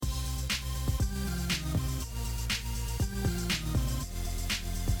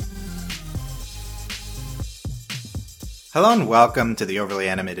Hello and welcome to the Overly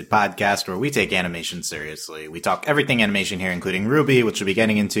Animated Podcast, where we take animation seriously. We talk everything animation here, including RWBY, which we'll be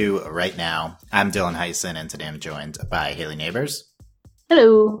getting into right now. I'm Dylan Heisen, and today I'm joined by Haley Neighbors.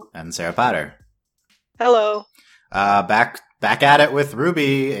 Hello. And Sarah Potter. Hello. Back at it with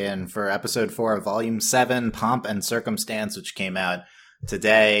RWBY, and for episode 4 of Volume 7, Pomp and Circumstance, which came out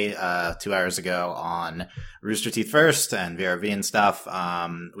today, 2 hours ago on Rooster Teeth First and VRV and stuff.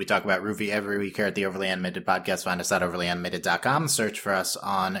 We talk about RWBY every week here at the Overly Animated Podcast. Find us at overlyanimated.com. Search for us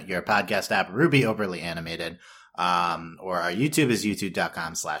on your podcast app, RWBY Overly Animated. Or our YouTube is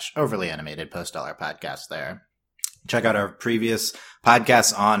youtube.com/overlyanimated. Post all our podcasts there. Check out our previous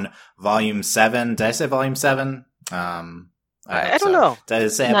podcasts on Volume 7. Did I say Volume 7? I don't know. Did I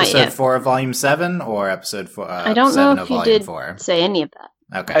say episode 4 of Volume 7 or episode 4? I don't know if you did 4? say any of that.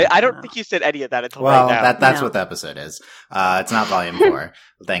 Okay. I don't think you said any of that until well, right now. that's No. what the episode is. It's not Volume 4,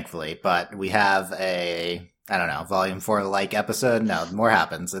 thankfully, but we have Volume 4-like episode. No, more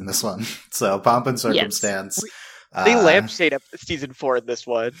happens in this one. So, Pomp and Circumstance. They lampshade up season 4 in this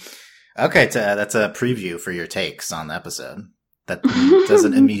one. Okay, that's a preview for your takes on the episode. That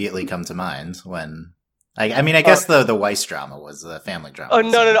doesn't immediately come to mind when... I guess the Weiss drama was the family drama. Oh,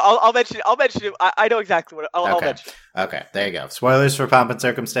 no. I'll mention it. I know exactly what I'll mention it. Okay, there you go. Spoilers for Pomp and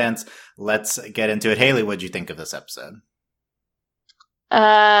Circumstance. Let's get into it. Haley, what'd you think of this episode?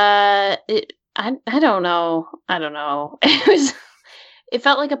 I don't know. It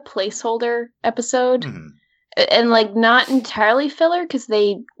felt like a placeholder episode. Mm-hmm. And like not entirely filler because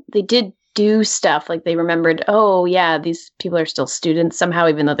they did do stuff. Like they remembered, oh yeah, these people are still students somehow,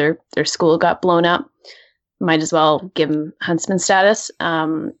 even though their school got blown up. Might as well give them huntsman status.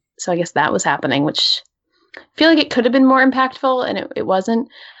 So I guess that was happening, which I feel like it could have been more impactful, and it wasn't.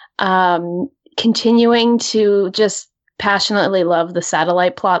 Continuing to just passionately love the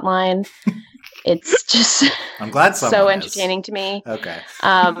satellite plot line. It's just I'm glad so entertaining to me. Okay.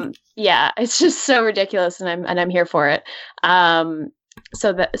 Yeah, it's just so ridiculous, and I'm here for it.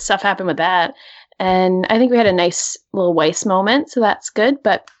 So that stuff happened with that, and I think we had a nice little Weiss moment, so that's good.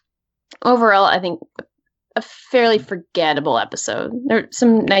 But overall, I think a fairly forgettable episode. There are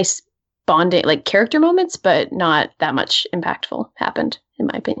some nice bonding, like character moments, but not that much impactful happened, in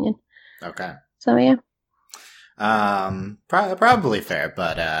my opinion. Okay. So yeah. Probably fair,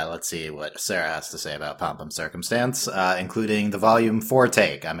 but let's see what Sarah has to say about Pomp and Circumstance, including the Volume 4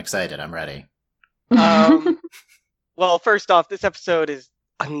 take. I'm excited. I'm ready. Well, first off, this episode is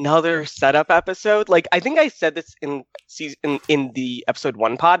another setup episode. Like, I think I said this in the episode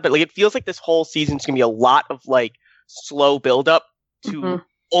 1 pod, but like it feels like this whole season's gonna be a lot of like slow build up to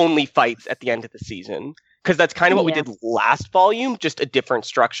only fights at the end of the season. Because that's kind of what we did last volume, just a different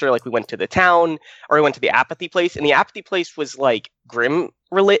structure. Like we went to the town, or we went to the apathy place, and the apathy place was like Grimm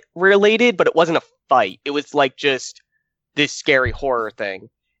related, but it wasn't a fight. It was like just this scary horror thing.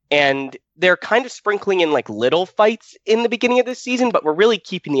 And they're kind of sprinkling in like little fights in the beginning of this season, but we're really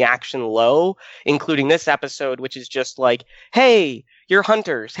keeping the action low, including this episode, which is just like, hey, you're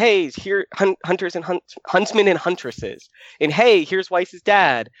hunters. Hey, here hunters and huntsmen and huntresses. And hey, here's Weiss's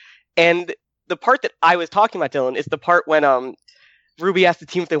dad. And the part that I was talking about, Dylan, is the part when RWBY asked the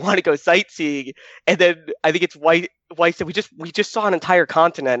team if they want to go sightseeing, and then I think it's Weiss said we just saw an entire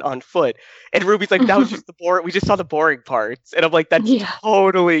continent on foot, and RWBY's like, that was just we just saw the boring parts, and I'm like, that's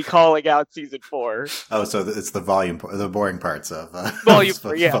totally calling out season 4. Oh, so it's the boring parts of Volume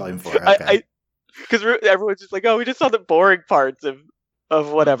 4. Yeah, Volume 4. Okay. Because everyone's just like, oh, we just saw the boring parts of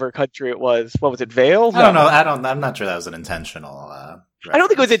whatever country it was. What was it, Vale? I don't know. I'm not sure that was an intentional. I don't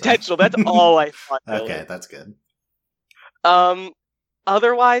think it was intentional. That's all I thought. Okay, that's good.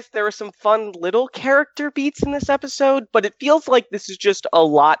 Otherwise, there were some fun little character beats in this episode, but it feels like this is just a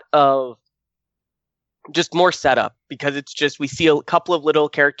lot of just more setup, because it's just, we see a couple of little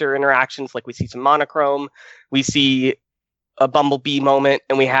character interactions, like we see some monochrome, we see a Bumblebee moment,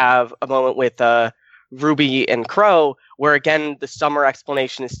 and we have a moment with RWBY and Crow, where again, the summer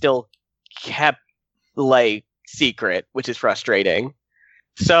explanation is still kept like secret, which is frustrating.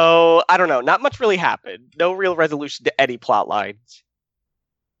 So, I don't know, not much really happened. No real resolution to any plot lines.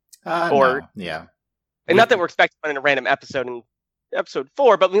 No. Yeah. And not that we're expecting one in a random episode in episode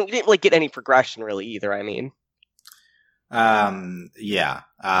 4, but we didn't really get any progression really either, I mean. Yeah.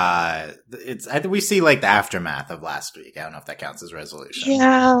 I think we see like the aftermath of last week. I don't know if that counts as resolution.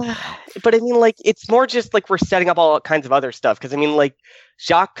 Yeah. But I mean, like, it's more just like we're setting up all kinds of other stuff. Because I mean, like,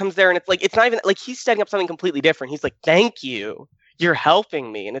 Jacques comes there and it's like, it's not even like he's setting up something completely different. He's like, thank you. You're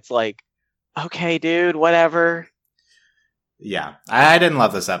helping me. And it's like, okay, dude, whatever. Yeah, I didn't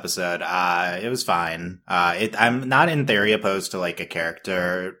love this episode. It was fine. I'm not in theory opposed to like a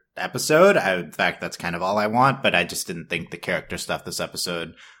character episode. In fact, that's kind of all I want, but I just didn't think the character stuff this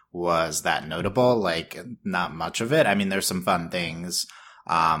episode was that notable. Like, not much of it. I mean, there's some fun things.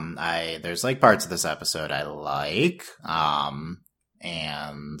 There's like parts of this episode I like.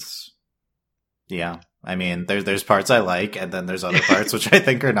 And yeah, I mean, there's parts I like, and then there's other parts which I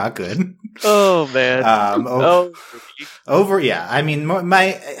think are not good. Oh man. Yeah. I mean,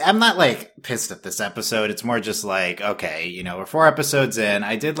 I'm not like pissed at this episode. It's more just like, okay, you know, we're 4 episodes in.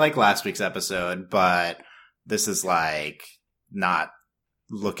 I did like last week's episode, but this is like not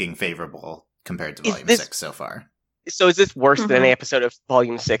looking favorable compared to Volume 6 so far. So is this worse than any episode of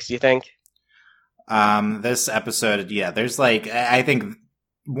Volume 6, do you think? This episode, yeah, there's like, I think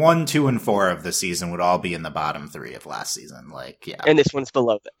 1, 2, and 4 of the season would all be in the bottom 3 of last season. Like, yeah. And this one's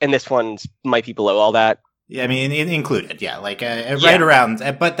below, and this one's might be below all that. Yeah, I mean, included, yeah, like right around.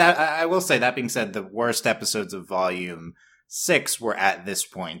 But that, I will say, that being said, the worst episodes of Volume 6 were at this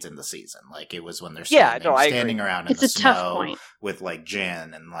point in the season. Like, it was when they're standing around in the snow tough point. With like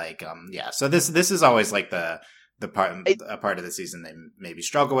Jin and like yeah. So this is always like a part of the season they maybe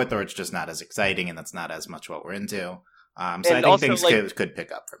struggle with, or it's just not as exciting, and that's not as much what we're into. So I think also, things could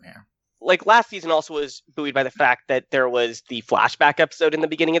pick up from here. Like, last season also was buoyed by the fact that there was the flashback episode in the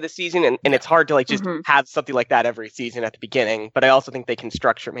beginning of the season, and it's hard to like just have something like that every season at the beginning, but I also think they can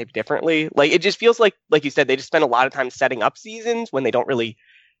structure it maybe differently. Like, it just feels like you said, they just spend a lot of time setting up seasons when they don't really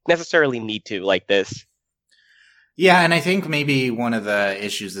necessarily need to, like this. Yeah, and I think maybe one of the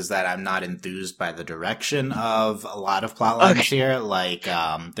issues is that I'm not enthused by the direction of a lot of plot lines here. Like,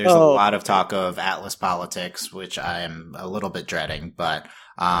 there's a lot of talk of Atlas politics, which I am a little bit dreading, but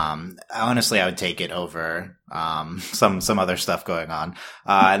honestly, I would take it over some other stuff going on.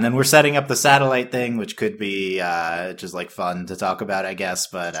 And then we're setting up the satellite thing, which could be just like fun to talk about, I guess.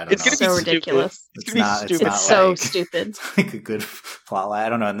 But I don't know. It's so ridiculous. It's so stupid. It's like a good plot line. I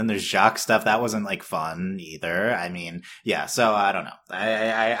don't know. And then there's Jacques stuff that wasn't like fun either. I mean, yeah. So I don't know.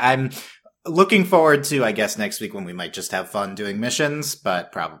 I'm looking forward to, I guess, next week when we might just have fun doing missions,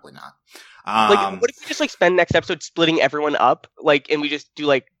 but probably not. Like, what if we just like spend next episode splitting everyone up, like, and we just do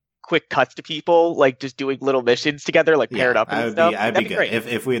like quick cuts to people, like just doing little missions together, like paired up and stuff? I'd be good. Great.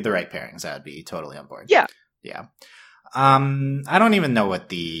 If we had the right pairings, I'd be totally on board. Yeah. I don't even know what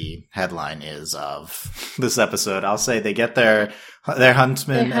the headline is of this episode. I'll say they get their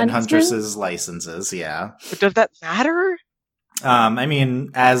huntsmen and huntresses licenses. Yeah. But does that matter? I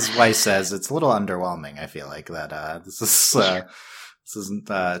mean, as Weiss says, it's a little underwhelming. I feel like that. This isn't.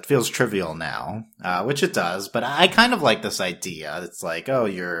 It feels trivial now, which it does. But I kind of like this idea. It's like, oh,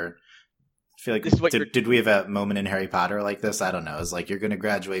 I feel like did we have a moment in Harry Potter like this? I don't know. It's like you're going to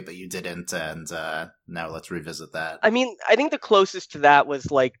graduate, but you didn't, and now let's revisit that. I mean, I think the closest to that was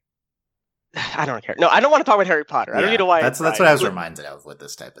like, I don't care. No, I don't want to talk about Harry Potter. I don't know why. That's what I was reminded of with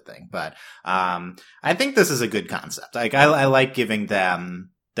this type of thing. But I think this is a good concept. Like I like giving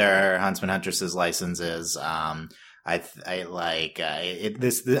them their huntsman huntresses licenses. I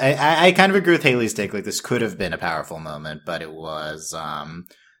kind of agree with Haley's take. Like, this could have been a powerful moment, but it was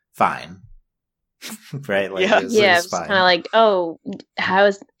fine. Right? Like, it was kind of like, oh, how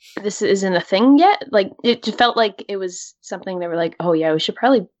is this isn't a thing yet? Like, it felt like it was something they were like, oh yeah, we should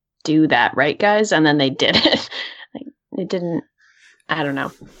probably do that, right, guys? And then they did it. Like, it didn't. I don't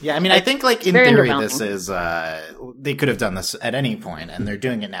know. Yeah, I mean, I think, like, in theory, this is they could have done this at any point, and they're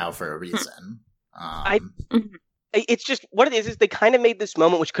doing it now for a reason. It's just, what it is they kind of made this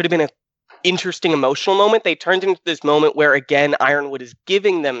moment, which could have been an interesting emotional moment. They turned into this moment where, again, Ironwood is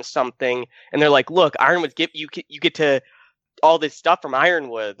giving them something, and they're like, look, Ironwood, you get to all this stuff from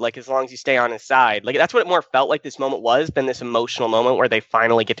Ironwood, like, as long as you stay on his side. Like, that's what it more felt like this moment was, than this emotional moment where they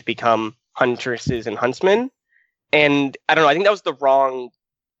finally get to become huntresses and huntsmen. And I don't know, I think that was the wrong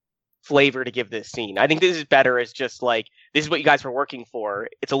flavor to give this scene. I think this is better as just like, this is what you guys were working for.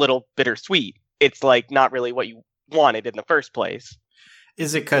 It's a little bittersweet. It's like not really what you wanted in the first place.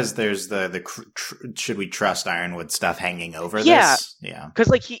 Is it because there's the should we trust Ironwood stuff hanging over this? Yeah. Because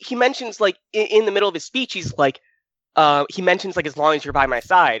like he mentions, like, in the middle of his speech, he's like, he mentions, like, as long as you're by my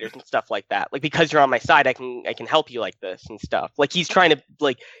side or some stuff like that. Like, because you're on my side, I can help you like this and stuff. Like, he's trying to,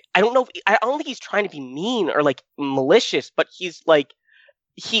 like, I don't think he's trying to be mean or like malicious, but he's like,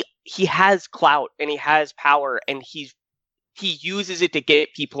 he has clout and he has power, and he uses it to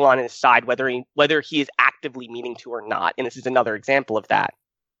get people on his side, whether he is actively meaning to or not. And this is another example of that.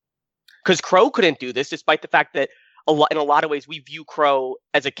 Because Crow couldn't do this, despite the fact that in a lot of ways we view Crow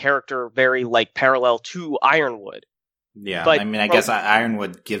as a character very, like, parallel to Ironwood. Yeah, but I mean, I guess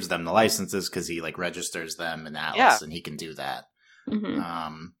Ironwood gives them the licenses because he, like, registers them in Atlas, and he can do that.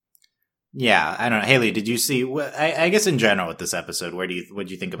 Mm-hmm. Yeah, I don't know. Haley, did you see? I guess in general with this episode, what do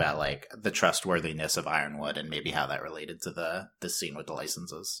you think about like the trustworthiness of Ironwood and maybe how that related to the scene with the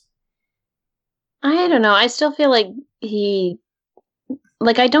licenses? I don't know. I still feel like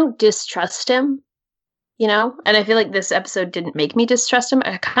I don't distrust him, and I feel like this episode didn't make me distrust him.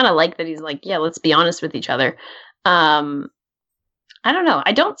 I kind of like that he's like, yeah, let's be honest with each other. I don't know.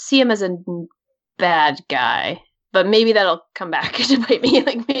 I don't see him as a bad guy, but maybe that'll come back to bite me.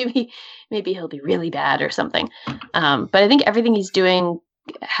 Like maybe he'll be really bad or something. But I think everything he's doing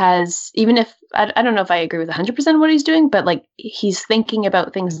has, even if I don't know if I agree with 100% what he's doing, but like he's thinking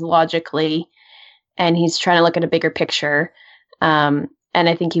about things logically and he's trying to look at a bigger picture. And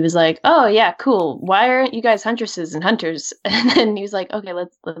I think he was like, "Oh yeah, cool. Why aren't you guys huntresses and hunters?" And then he was like, "Okay,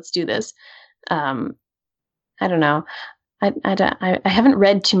 let's do this." I don't know. I haven't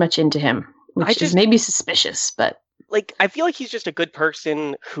read too much into him, which is maybe suspicious, but like I feel like he's just a good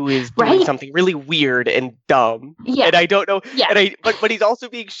person who is doing something really weird and dumb. Yeah, and I don't know. Yeah, and but he's also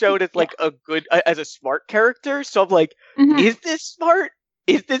being shown as like as a smart character. So I'm like, is this smart?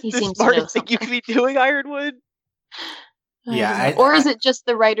 Is this the smartest thing you could be doing, Ironwood? Yeah, or is it just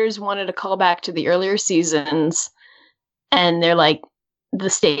the writers wanted to call back to the earlier seasons, and they're like the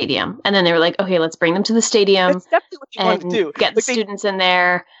stadium, and then they were like, okay, let's bring them to the stadium. That's definitely what you want to do. Get the students in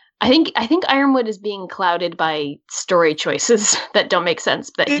there. I think Ironwood is being clouded by story choices that don't make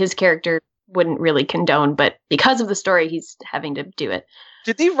sense, that his character wouldn't really condone, but because of the story, he's having to do it.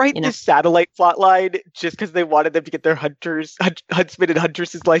 Did they write this satellite plotline just because they wanted them to get their huntsmen and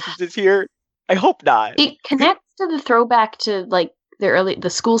huntresses licenses here? I hope not. It connects to the throwback to like the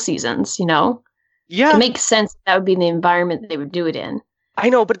school seasons, Yeah. It makes sense that would be the environment they would do it in. I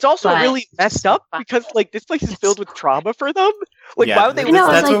know, but it's also really messed up because like this place is filled with trauma for them. Like, why would they?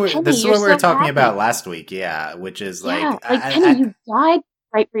 This is what we were talking about last week. Yeah, which is like, Penny, you died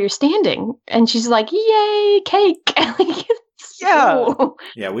right where you're standing, and she's like, "Yay, cake!"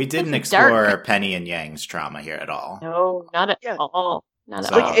 Yeah, we didn't explore Penny and Yang's trauma here at all. No, not at all. Not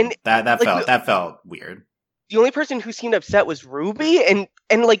at all. And that felt weird. The only person who seemed upset was Ruby, and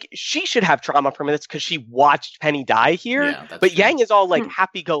like she should have trauma from this because she watched Penny die here. Yeah, but true. Yang is all like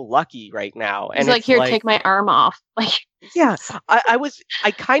happy-go-lucky right now, and he's like, "Here, take my arm off." Like, yeah,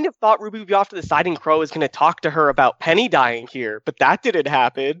 I kind of thought Ruby would be off to the side, and Crow was going to talk to her about Penny dying here, but that didn't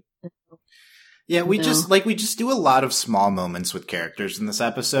happen. Yeah, we just do a lot of small moments with characters in this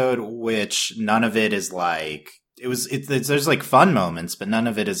episode, which none of it is like there's like fun moments, but none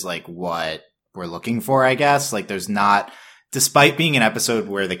of it is like what we're looking for, I guess. Like there's not, despite being an episode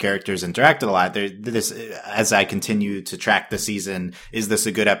where the characters interacted a lot, as I continue to track the season, is this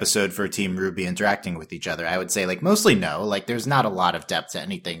a good episode for Team RWBY interacting with each other? I would say like mostly no. Like there's not a lot of depth to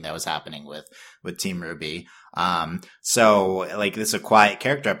anything that was happening with Team RWBY. So like this is a quiet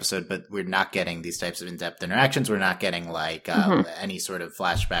character episode, but we're not getting these types of in-depth interactions. We're not getting like any sort of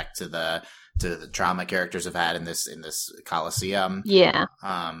flashback to the trauma characters have had in this Coliseum. Yeah.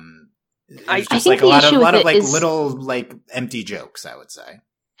 I just like a lot of like little like empty jokes, I would say.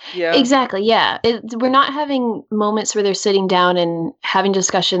 Yeah, exactly. Yeah, we're not having moments where they're sitting down and having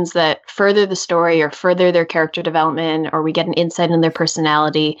discussions that further the story or further their character development, or we get an insight in their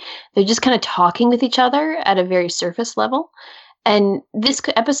personality. They're just kind of talking with each other at a very surface level. And this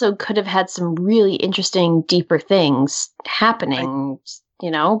episode could have had some really interesting, deeper things happening,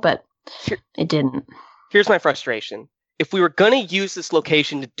 but it didn't. Here's my frustration. If we were going to use this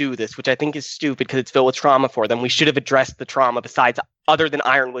location to do this, which I think is stupid because it's filled with trauma for them, we should have addressed the trauma besides other than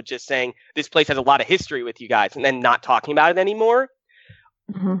Ironwood just saying this place has a lot of history with you guys and then not talking about it anymore.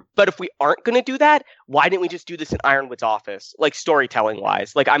 Mm-hmm. But if we aren't going to do that, why didn't we just do this in Ironwood's office? Like storytelling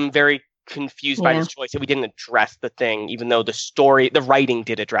wise, like I'm very confused by this choice that we didn't address the thing, even though the writing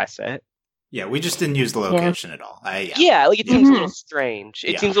did address it. Yeah, we just didn't use the location at all. Like it seems a little strange.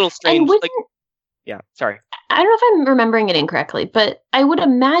 It seems a little strange. Sorry. I don't know if I'm remembering it incorrectly, but I would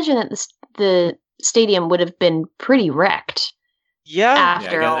imagine that the stadium would have been pretty wrecked. Yeah.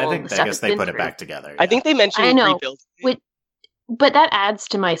 After I guess they put it back together. Yeah. I think they mentioned rebuild. But that adds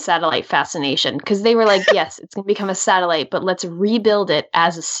to my satellite fascination because they were like, yes, it's going to become a satellite, but let's rebuild it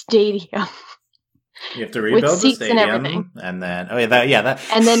as a stadium. You have to rebuild the stadium and everything, and then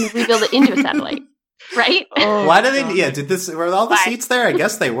and then rebuild it into a satellite. Right? Why do they? Yeah, were all the seats there? I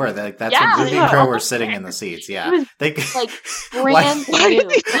guess they were. That's when Ruby and Crow were sitting in the seats. Yeah, they like brand new.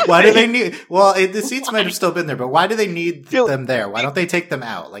 Why do they need? Well, the seats might have still been there, but why do they need them there? Why don't they take them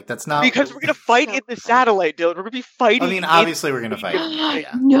out? Like that's not because we're gonna fight in the satellite, Dylan. We're gonna be fighting. I mean, obviously we're gonna fight.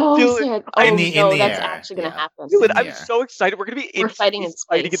 Yeah. No, Dylan, in the that's air. actually gonna happen. Dylan, I'm so excited. We're gonna be fighting in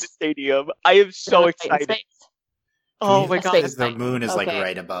the stadium. I am so excited. Oh my god! Space The fight. moon is like Okay.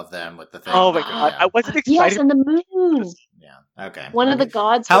 right above them with the thing. Oh my god! I wasn't Yes, excited. and the moon. Yeah. Okay. One of the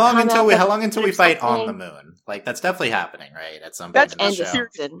gods. How will long come until out we? with How long until we or fight on the something. moon? Like that's definitely happening, right? At some That's point in the the end show. of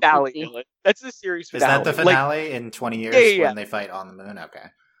series season. finale. We'll see. Dylan. That's the series Is finale. that the Like, finale in 20 years Yeah. when they fight on the moon? Okay.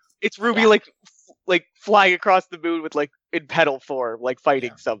 it's Ruby Yeah. like flying across the moon with like in pedal form, like fighting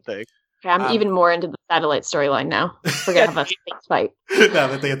Yeah. something. Okay, I'm even more into the satellite storyline now. We're gonna have a space fight. Now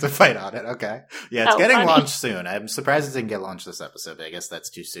that they have to fight on it. Okay. Yeah, it's Oh, getting funny. launched soon. I'm surprised it didn't get launched this episode, but I guess that's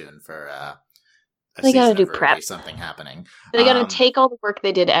too soon for a They gotta season do of Ruby, prep. something happening. They gotta Um, take all the work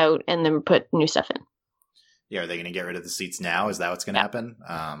they did out and then put new stuff in. Yeah, are they going to get rid of the seats now? Is that what's going to happen?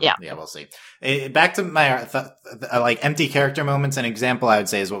 Yeah. Yeah, we'll see. Back to my like empty character moments. An example I would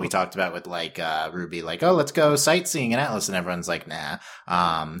say is what we talked about with like Ruby, like, oh, let's go sightseeing in Atlas, and everyone's like, nah.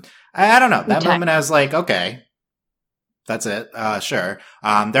 I don't know. That Okay. moment, I was like, okay, that's it. Sure.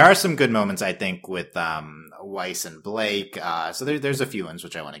 There are some good moments, I think, with Weiss and Blake. So there's a few ones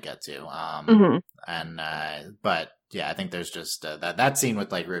which I want to get to. But yeah, I think there's just that scene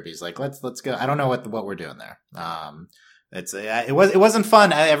with like Ruby's like, let's go. I don't know what we're doing there. It wasn't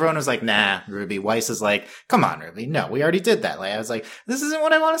fun. Everyone was like, nah, Ruby. Weiss is like, come on, Ruby. No, we already did that. Like, I was like, this isn't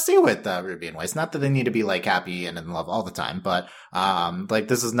what I want to see with Ruby and Weiss. Not that they need to be like happy and in love all the time, but like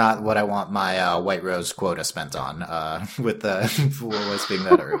this is not what I want my White Rose quota spent on with the Weiss being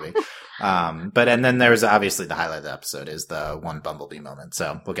mad at Ruby. And then there's obviously the highlight of the episode is the one Bumblebee moment.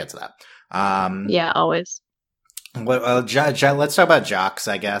 So we'll get to that. Yeah, always. Let's talk about Jocks,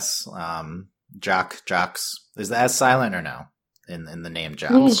 I guess. Jocks. Is that as silent or no? In the name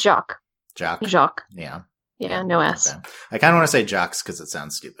Jocks? He's Jacques. Jock? Jacques. Yeah. Yeah, no S. Okay. I kind of want to say Jocks because it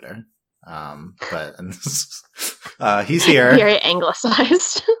sounds stupider. But he's here. Very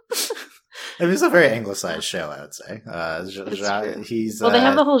anglicized. I mean, it's a very anglicized show, I would say. true. He's Well, they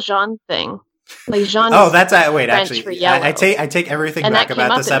have the whole Jean thing. Like Jean. Oh, that's wait. French Actually, for yellow. I take everything And back that came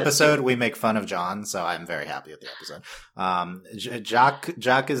about up this in this episode. too. We make fun of John, so I'm very happy with the episode.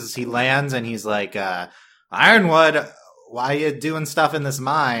 Jock is he lands and he's like, Ironwood, why you doing stuff in this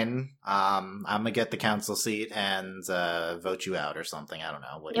mine? I'm gonna get the council seat and vote you out or something. I don't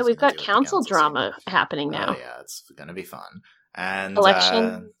know. What Yeah, he's we've gonna got do with the council seat. drama happening now. Oh yeah, it's gonna be fun. And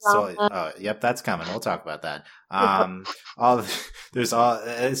Election yep, that's coming. We'll talk about that.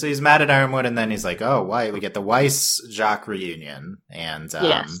 So he's mad at Ironwood, and then he's like, "Oh, why?" We get the Weiss Jacques reunion, and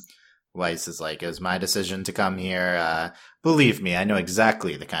Yes. Weiss is like, "It was my decision to come here. Believe me, I know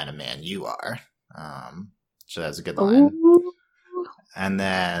exactly the kind of man you are." So that's a good line. Ooh. And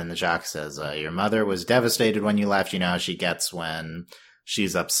then Jacques says, "Your mother was devastated when you left. You know how she gets when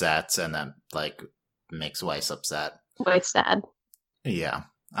she's upset, and that like makes Weiss upset." Quite sad. Yeah.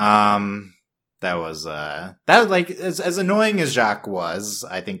 That was like as annoying as Jacques was,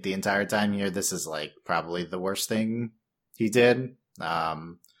 I think the entire time here, this is like probably the worst thing he did.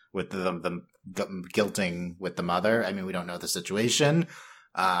 With the guilting with the mother. I mean, we don't know the situation.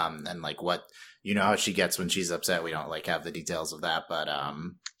 And like what, you know how she gets when she's upset. We don't like have the details of that, but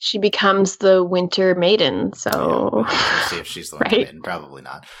She becomes the Winter Maiden, so we'll see if she's the Winter Right. Maiden. Probably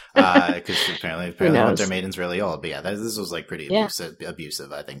not, because apparently the knows? Winter Maiden's really old. But yeah, this was like pretty Yeah.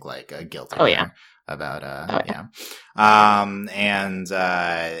 abusive. I think like guilty. Oh, yeah. About yeah. And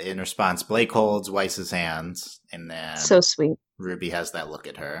in response, Blake holds Weiss's hand, and then so sweet. Ruby has that look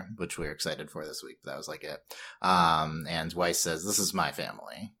at her, which we were excited for this week. That was like it. And Weiss says, "This is my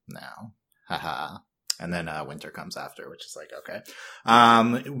family now." Haha. And then Winter comes after, which is like, okay.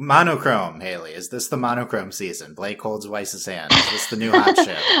 Monochrome, Haley. Is this the monochrome season? Blake holds Weiss's hand. Is this the new hot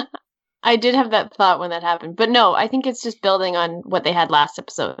shit? I did have that thought when that happened, but no, I think it's just building on what they had last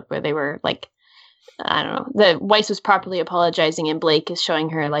episode, where they were like, I don't know, the Weiss was properly apologizing, and Blake is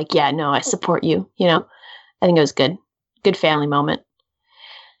showing her like, yeah, no, I support you. You know, I think it was good family moment.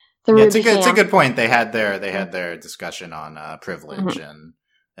 Yeah, it's a good point. They had their discussion on privilege and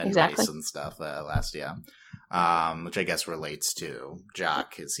Exactly. race and stuff last year, which I guess relates to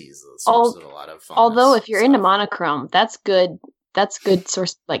Jock, because he's the source of a lot of fun. Although, if you're into monochrome, that's good. That's good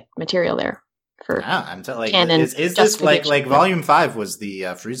source like material there for Yeah, I'm telling like, canon is this justification. like Volume 5 was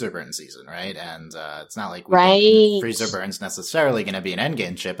the Freezer Burn season, right? And it's not like Right. Freezer Burn's necessarily going to be an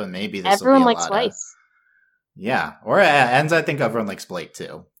endgame ship, but maybe this everyone will be a likes lot of- Weiss. Yeah, and I think everyone likes Blake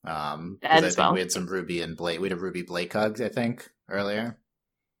too. 'Cause I As think well. we had some Ruby and Blake. We had a Ruby Blake hugs, I think, earlier.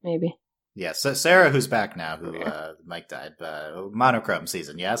 Maybe. Yeah, so Sarah, who's back now, who Mike died, monochrome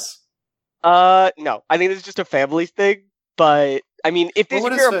season, yes. No, I think this is just a family thing. But I mean, if Well,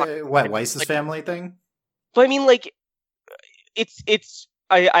 this what is Weiss's like- family thing? But I mean, like, it's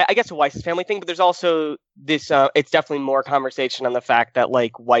I guess a Weiss's family thing, but there's also this. It's definitely more conversation on the fact that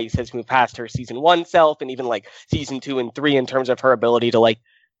like Weiss has moved past her season 1 self, and even like season 2 and 3 in terms of her ability to like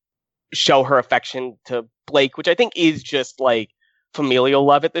show her affection to Blake, which I think is just like familial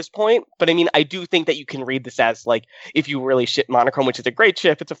love at this point. But I mean, I do think that you can read this as like, if you really ship Monochrome, which is a great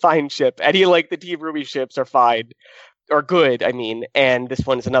ship, it's a fine ship. Any like the Team Ruby ships are fine or good. I mean, and this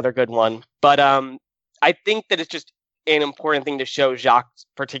one is another good one. But I think that it's just an important thing to show Jacques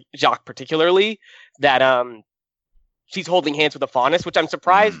particularly that she's holding hands with a Faunus, which I'm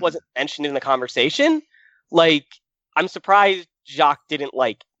surprised wasn't mentioned in the conversation. Like, I'm surprised Jacques didn't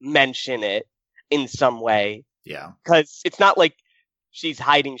like mention it in some way. Yeah, because it's not like she's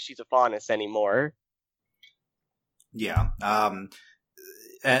hiding she's a Faunus anymore. Yeah.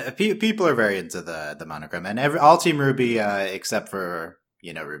 People are very into the Monochrome, and all Team Ruby except for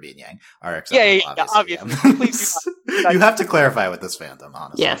Ruby and Yang are acceptable. Yeah, obviously. Please do not. You have to clarify with this fandom,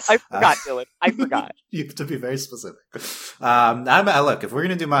 honestly. Yes, I forgot, Dylan. I forgot. You have to be very specific. Look, if we're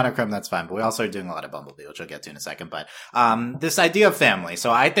gonna do Monochrome, that's fine. But we also are doing a lot of Bumblebee, which I'll get to in a second. But this idea of family.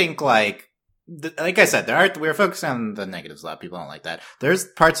 So I think like I said, we're focusing on the negatives. A lot of people don't like that. There's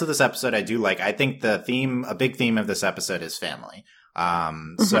parts of this episode I do like. I think a big theme of this episode is family.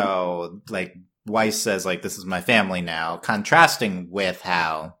 So like Weiss says, like, this is my family now, contrasting with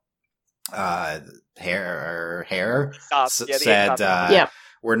how Hare said,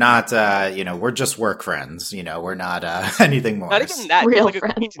 we're not, we're just work friends. We're not anything more. Not even that. Real like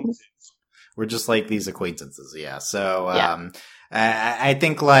friends. We're just like these acquaintances. Yeah. So I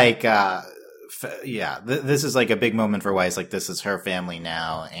think like this is like a big moment for Weiss. Like, this is her family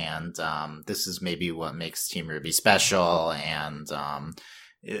now, and this is maybe what makes Team Ruby special. And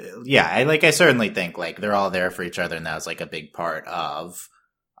I certainly think like they're all there for each other, and that was like a big part of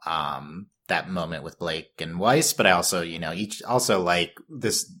that moment with Blake and Weiss. But I also, also like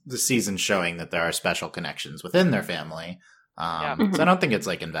the season showing that there are special connections within their family. So I don't think it's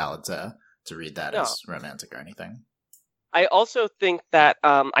like invalid to read that as romantic or anything. I also think that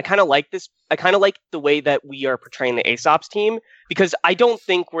I kind of like this. I kind of like the way that we are portraying the Aesop's team, because I don't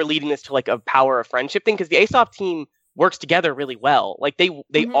think we're leading this to like a power of friendship thing, because the Aesop team works together really well. Like they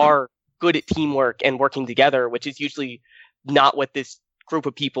are good at teamwork and working together, which is usually not what this group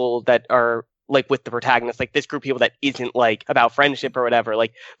of people that are like with the protagonist, like this group of people that isn't like about friendship or whatever,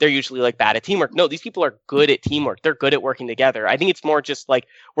 like they're usually like bad at teamwork. No, these people are good at teamwork. They're good at working together. I think it's more just like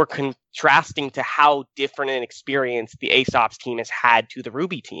we're contrasting to how different an experience the Aesop's team has had to the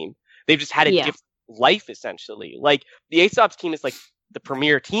Ruby team. They've just had a different life, essentially. Like the Aesop's team is like the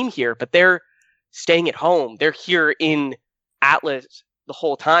premier team here, but they're staying at home. They're here in Atlas the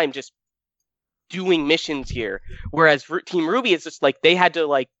whole time, just doing missions here. Whereas Team Ruby is just like, they had to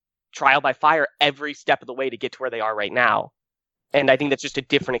like trial by fire every step of the way to get to where they are right now. And I think that's just a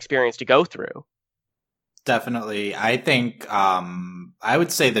different experience to go through. Definitely. I think, I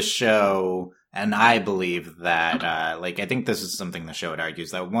would say the show, and I believe that, I think this is something the show would argue,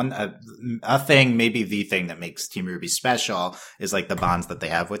 is that a thing, maybe the thing that makes Team Ruby special is like the bonds that they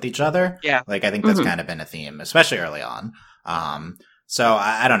have with each other. Yeah. Like, I think that's kind of been a theme, especially early on. So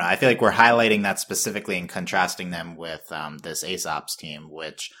I don't know. I feel like we're highlighting that specifically and contrasting them with, this Aesop's team,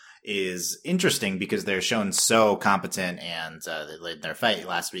 which is interesting because they're shown so competent, and they led their fight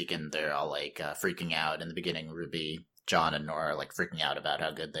last week, and they're all like freaking out in the beginning. Ruby, John, and Nora are like freaking out about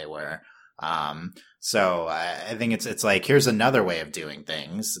how good they were. So I think it's like, here's another way of doing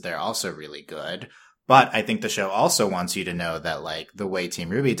things. They're also really good. But I think the show also wants you to know that like the way Team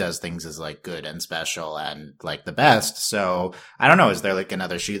Ruby does things is like good and special and like the best. So I don't know, is there like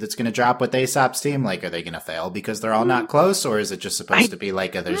another shoe that's going to drop with Aesop's team? Like, are they going to fail because they're all not close, or is it just supposed to be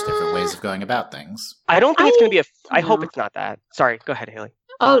like there's different ways of going about things? I don't think it's going to be I hope it's not that. Sorry, go ahead, Haley.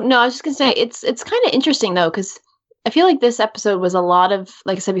 Oh no, I was just going to say it's kind of interesting though, because I feel like this episode was a lot of,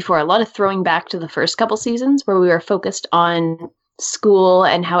 like I said before, a lot of throwing back to the first couple seasons where we were focused on school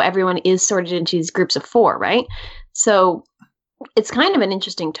and how everyone is sorted into these groups of 4, right? So it's kind of an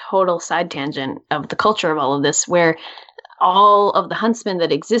interesting total side tangent of the culture of all of this, where all of the huntsmen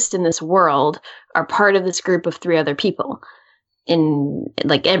that exist in this world are part of this group of 3 other people. In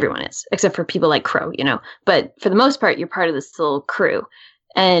like everyone is, except for people like Crow, but for the most part, you're part of this little crew.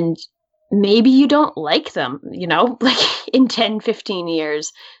 And maybe you don't like them, like in 10, 15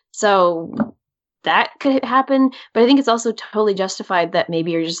 years. So that could happen, but I think it's also totally justified that maybe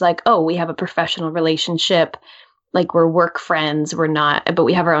you're just like, oh, we have a professional relationship, like we're work friends, we're not, but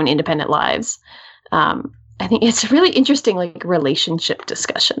we have our own independent lives. I think it's a really interesting like relationship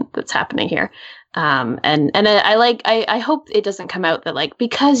discussion that's happening here. And I hope it doesn't come out that like,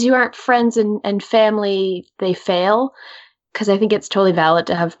 because you aren't friends and family, they fail. because I think it's totally valid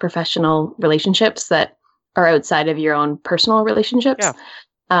to have professional relationships that are outside of your own personal relationships. Yeah.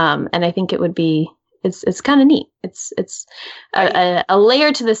 And I think it would be, it's kind of neat. It's a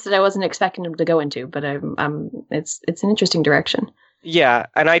layer to this that I wasn't expecting him to go into, but it's an interesting direction. Yeah,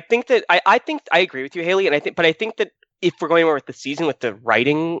 and I think that I think I agree with you, Haley, and I think that if we're going more with the season, with the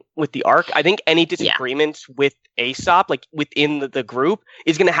writing, with the arc, I think any disagreements with Aesop, like within the group,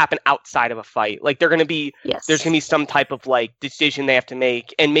 is going to happen outside of a fight. Like they're going to be, there's going to be some type of like decision they have to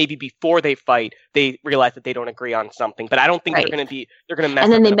make, and maybe before they fight, they realize that they don't agree on something. But I don't think they're going to mess.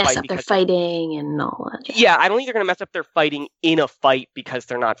 And then up they mess up their fighting and all that. Yeah, I don't think they're going to mess up their fighting in a fight because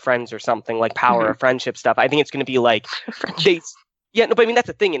they're not friends or something like power or friendship stuff. I think it's going to be like they. Yeah, no, but I mean that's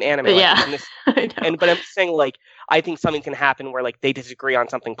the thing in anime. Like, but I'm saying like I think something's gonna happen where like they disagree on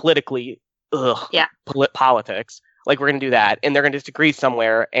something politically. Politics. Like we're gonna do that, and they're gonna disagree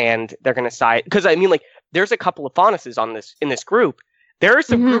somewhere, and they're gonna side. Because I mean, like there's a couple of Faunuses in this group. There are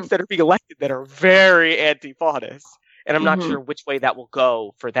some groups that are being elected that are very anti-Faunus, and I'm not sure which way that will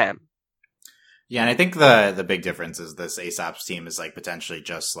go for them. Yeah, and I think the big difference is this Aesop's team is like potentially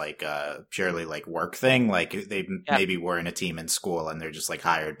just like a purely like work thing. Like they maybe were in a team in school and they're just like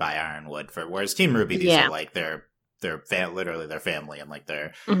hired by Ironwood for. Whereas Team RWBY, these are like they're literally their family, and like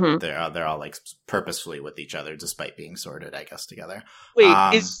they're all like purposefully with each other despite being sorted, I guess, together.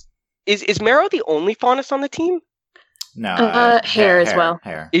 Wait, is Marrow the only Faunus on the team? No, Hair as well.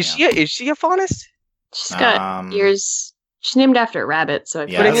 Hair, is she a Faunus? She's got ears. She's named after a rabbit, so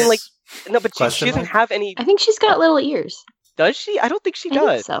yes. But I mean, like, no, but she doesn't have any. I think she's got little ears. Does she? I don't think she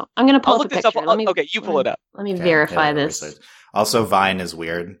does. Think so I'm gonna pull up a picture. Okay, you pull it up. Let me verify this. Research. Also, Vine is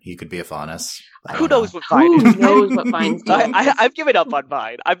weird. He could be a Faunus. Who knows what Vine is? Who knows what Vine's doing? I've given up on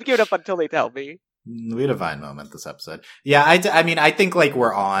Vine. I've given up until they tell me. We had a Vine moment this episode. Yeah, I mean, I think like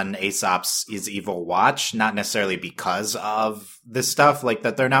we're on Aesop's is evil watch, not necessarily because of this stuff, like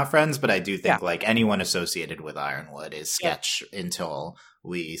that they're not friends, but I do think like anyone associated with Ironwood is sketch until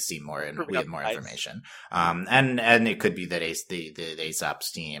we see more and we have more information. And it could be that the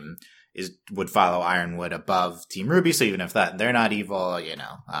Aesop's team would follow Ironwood above Team RWBY. So even if they're not evil, you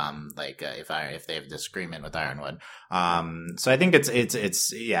know, if they have disagreement with Ironwood. So I think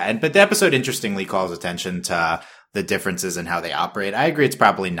it's yeah. But the episode interestingly calls attention to the differences in how they operate. I agree. It's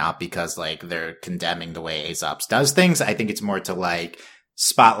probably not because like they're condemning the way Aesop's does things. I think it's more to like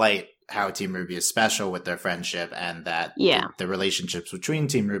spotlight how Team RWBY is special with their friendship, and that the relationships between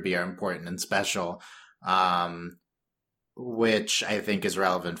Team RWBY are important and special. Which I think is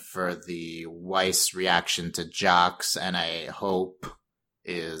relevant for the Weiss reaction to Jocks, and I hope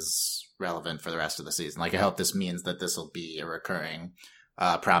is relevant for the rest of the season. Like, I hope this means that this will be a recurring,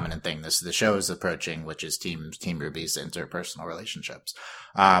 prominent thing the show is approaching, which is Team RWBY's interpersonal relationships.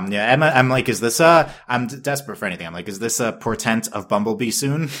 I'm like, is this I'm desperate for anything. I'm like, is this a portent of Bumblebee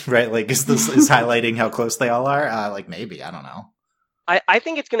soon? Right? Like, is highlighting how close they all are? Like, maybe, I don't know. I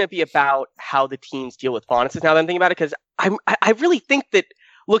think it's going to be about how the teens deal with Faunuses now that I'm thinking about it, because I really think that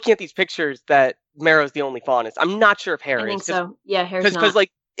looking at these pictures that Marrow's the only Faunus. I'm not sure if Hair is. I think so. Yeah, Hair's not. Because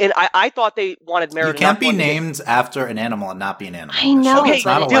like, and I thought they wanted Marrow to can't be named after an animal and not be an animal. I know. Okay,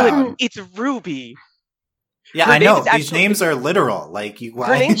 Dylan, it's RWBY. Yeah, I know. These names are literal. Like,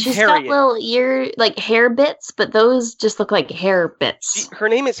 her name's She's Harriet. got little hair bits, but those just look like hair bits. Her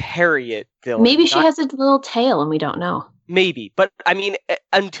name is Harriet, Dylan. Maybe she has a little tail and we don't know. Maybe, but I mean,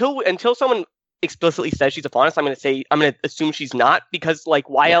 until someone explicitly says she's a Faunus, I'm going to assume she's not, because like,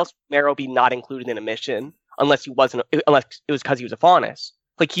 why else would Marrow be not included in a mission unless it was because he was a Faunus?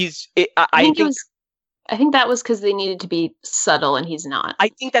 Like I think that was because they needed to be subtle, and he's not. I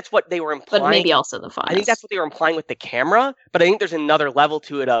think that's what they were implying. But maybe also the Faunus. I think that's what they were implying with the camera. But I think there's another level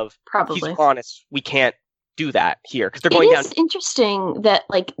to it of probably he's Faunus. We can't do that here because they're going down. It's interesting that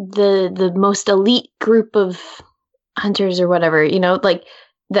like the most elite group of hunters or whatever, you know, like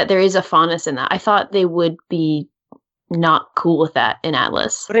that there is a Faunus in that. I thought they would be not cool with that in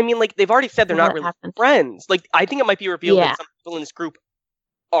Atlas. But I mean, like, they've already said they're not really friends. Like, I think it might be revealed that some people in this group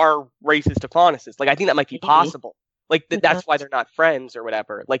are racist to Faunuses. Like, I think that might be possible. Like, that's why they're not friends or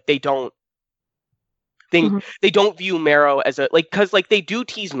whatever. Like, they don't view Marrow as because like they do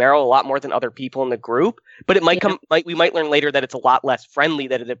tease Marrow a lot more than other people in the group, but it might we might learn later that it's a lot less friendly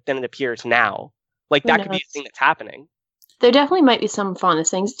than it appears now. Like, that could be a thing that's happening. There definitely might be some Faunus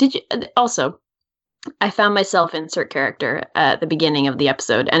things. Did you also? I found myself insert character at the beginning of the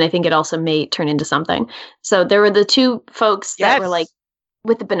episode, and I think it also may turn into something. So there were the two folks that were like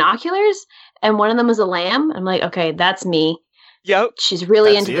with the binoculars, and one of them was a lamb. I'm like, okay, that's me. Yep. She's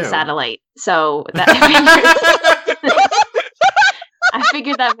really into the satellite. So that I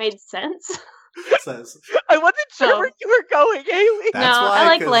figured that made sense. Says, I wasn't sure Oh. where you were going, Haley. that's No, why. I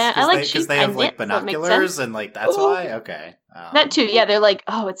like lamb. I like because sheep they have and like knit, so it makes binoculars sense. and like that's Ooh. why. Okay, That too. Yeah, they're like,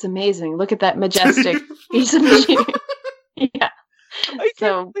 oh, it's amazing. Look at that majestic piece of machinery. Yeah. I can't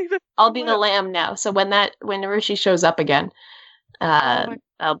So believe it. I'll be the lamb now. So whenever she shows up again, my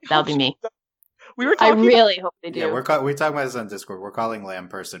that'll be me. We were I talking. really hope they do. Yeah, we're talking about this on Discord. We're calling Lamb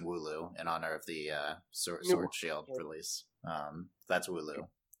Person Wooloo in honor of the Sword Shield release. That's Wooloo.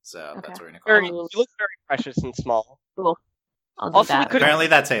 So Okay. that's what we're gonna call very, it. you look very precious and small. Cool. I'll do Also, we that. could- Apparently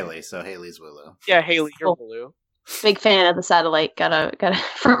that's Haley, so Haley's Wooloo. Yeah, Haley, you're Cool. blue. Big fan of the satellite. Got a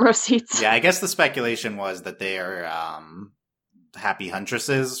front row seats. Yeah, I guess the speculation was that they are happy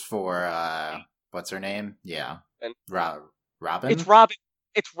huntresses for what's her name? Yeah. And- Robin? It's Robin.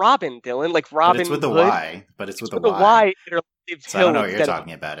 It's Robin, Dylan. Like Robin. But it's with the Hood. Y. But it's with With the the Y. Y. It's So I don't know Hill what you're instead of-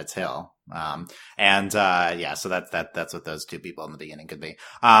 talking about. It's Hill. Yeah, so that's what those two people in the beginning could be.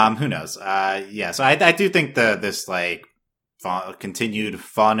 Who knows? Yeah, so I do think this like continued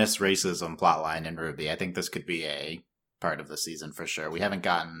faunus racism plotline in RWBY. I think this could be a part of the season for sure. We haven't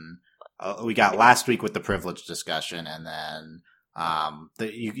gotten. We got last week with the privilege discussion, and then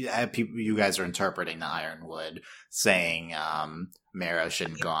you guys are interpreting the Ironwood saying Marrow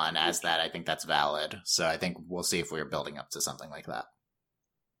shouldn't go on as that. I think that's valid. So I think we'll see if we're building up to something like that.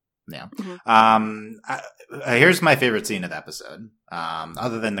 Yeah. Here's my favorite scene of the episode,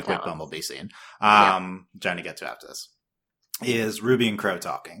 other than the quick Tell us. Bumblebee scene. Trying to get to after this is Ruby and Crow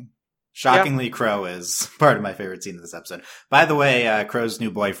talking. Shockingly, Crow is part of my favorite scene of this episode. By the way, Crow's new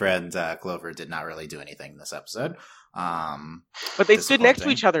boyfriend, Clover, did not really do anything in this episode. But they stood next to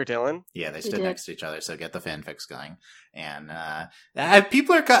disappointing. each other, Dylan. Yeah, they They stood did. next to each other, so get the fanfics going. And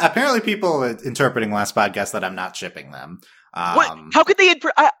people are apparently people are interpreting last podcast that I'm not shipping them. What? How could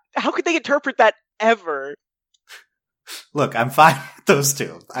they interpret that ever? Look, I'm fine with those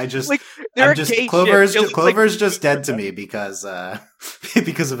two. I just Like they're I'm just gay Clover's shit. Clover's just dead to me because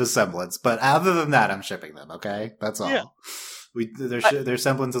because of his semblance. But other than that, I'm shipping them. Okay, that's all. Yeah. Their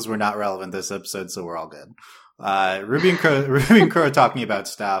semblances were not relevant this episode, so we're all good. Ruby and Crow talking about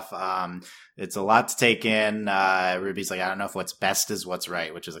stuff. It's a lot to take in. Ruby's like, I don't know if what's best is what's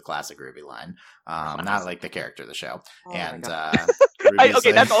right, which is a classic Ruby line. Not like the character of the show. Oh my and God. Ruby's Okay,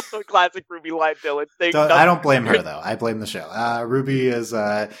 like- that's also a classic Ruby line, Dylan. I don't blame her though. I blame the show. Ruby is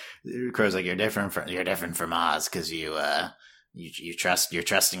Crow's like, you're different from Oz because you're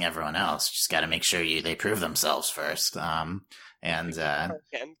trusting everyone else. You just got to make sure they prove themselves first. And are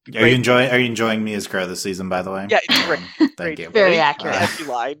you enjoying me as Crow this season? By the way, Yeah, it's great. Thank Great. you. Very accurate. Happy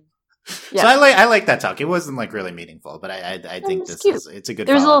line. Yeah. So I like that talk. It wasn't like really meaningful, but I think was cute. it's a good.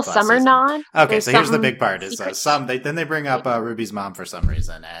 There's a little follow-up last summer season. nod. Okay, There's so here's the something big part: is secret. then they bring up Ruby's mom for some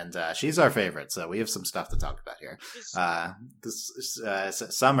reason, and she's our favorite. So we have some stuff to talk about here.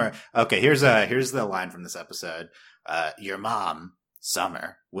 Summer. Okay, here's the line from this episode. Your mom,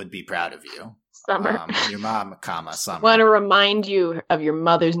 Summer, would be proud of you. Summer. Your mom, Summer. Want to remind you of your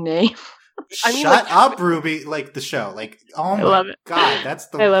mother's name. I mean, Shut like- up, Ruby! Like the show. Like, oh my love it. god, that's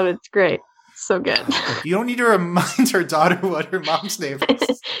the. I love it. It's great. So good. You don't need to remind her daughter what her mom's name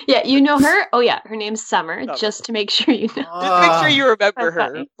is. Yeah, you know her? Oh, yeah. Her name's Summer, Summer. just to make sure you know. Just make sure you remember That's her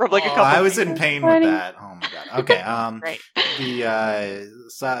funny. from like a Oh, couple. I was in seasons. pain with Funny. that. Oh my god. Okay. Right.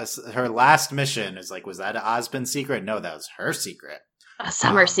 Her last mission is like, was that an Osmond secret? No, that was her secret. A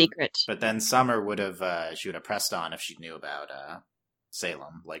summer secret. But then Summer would have pressed on if she knew about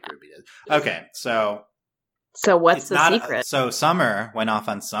Salem, like Ruby did. Okay, so So what's it's the not secret? So Summer went off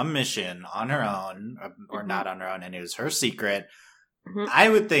on some mission on her own, or Mhm. not on her own, and it was her secret. Mhm.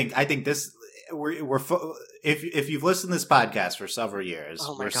 I think this. If you've listened to this podcast for several years,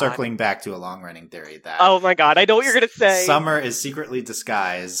 Oh my we're God. circling back to a long running theory that Oh my god, I know what you're gonna say. Summer is secretly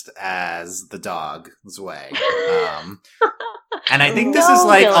disguised as the dog's way. And I think this No, is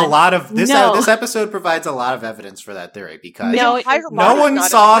like a Dylan. lot of this. No. This episode provides a lot of evidence for that theory because No, The entire it's no body's one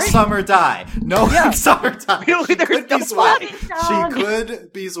not saw afraid. Summer die. No Yeah. one saw her die. Really, She there's could no be sway. body. Dog. She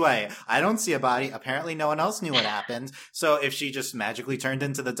could be sway. I don't see a body. Apparently, no one else knew what happened. So if she just magically turned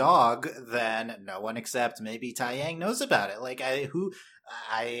into the dog, then no one except maybe Taeyang knows about it. Like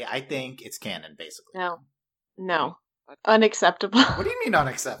I think it's canon, basically. No. Unacceptable. What do you mean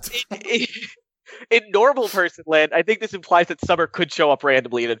unacceptable? In normal person land, I think this implies that Summer could show up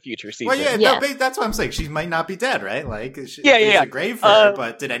randomly in a future season. Well, yeah, Yes. no, that's what I'm saying. She might not be dead, right? Like, there's Yeah. a grave for her,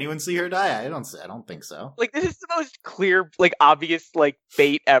 but did anyone see her die? I don't think so. Like this is the most clear, like obvious, like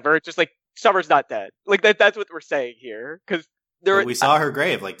bait ever. It's just like Summer's not dead. Like that's what we're saying here because there. But we saw her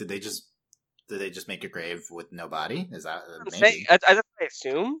grave. Like, did they just make a grave with no body? Is that I'm maybe? saying, as I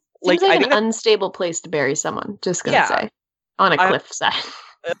assume. Seems like I an think that- unstable place to bury someone. Just gonna Yeah. say. On a I- cliffside.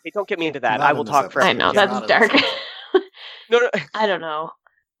 don't get me into that. Not I in will this talk for. episode. I know, Yeah, that's not in dark. this No. I don't know.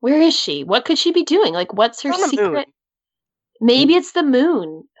 Where is she? What could she be doing? Like, what's her On the secret? moon. Maybe it's the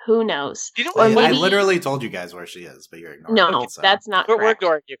moon. Who knows? You know Or what? I maybe literally told you guys where she is, but you're ignoring no, it. So. that's not We're correct.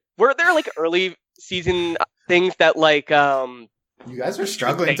 ignoring you. Were there like early season things that like You guys are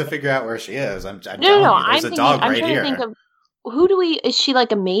struggling to figure out where she is. I'm No, telling no, you, I'm there's a thinking. dog I'm right trying here. to think of who do we? Is she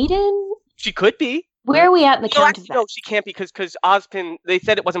like a maiden? she could be? Where are we at in the No, count actually, of that? no, she can't be because Ozpin. They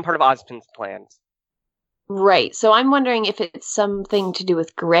said it wasn't part of Ozpin's plans. Right. So I'm wondering if it's something to do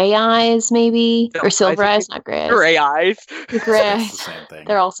with gray eyes, maybe, No, or silver I eyes, think not gray eyes. Gray eyes. The gray It's eyes. the same thing.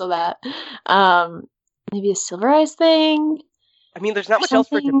 They're also that. Maybe a silver eyes thing. I mean, there's not much else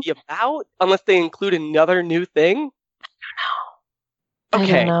for it to Something- be about unless they include another new thing. I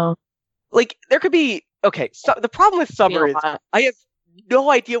Okay, don't know. like there could be. Okay, so the problem with Summer Be a is lot. I have no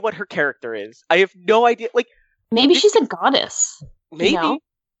idea what her character is. I have no idea. Like Maybe she's a goddess. maybe. know?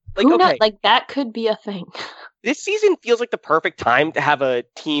 Like Who okay, knows? Like that could be a thing. this season feels like the perfect time to have a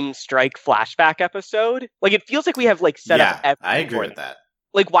Team Strike flashback episode. Like it feels like we have like set yeah, up. everything I agree for with that.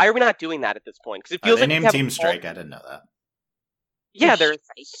 Like, why are we not doing that at this point? Because it feels They like we named have Team all- Strike. I didn't know that. Yeah, Team there's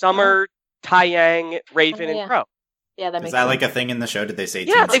Strike. Summer, Taiyang, Raven, Oh, yeah. and Crow. Yeah, that Is makes that sense. like a thing in the show? Did they say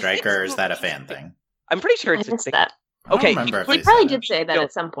Yeah, Team they Strike, say or is Team that a Strike. fan thing? I'm pretty sure I it's a missed thing. that. I don't Okay, remember if We they probably said did say that No.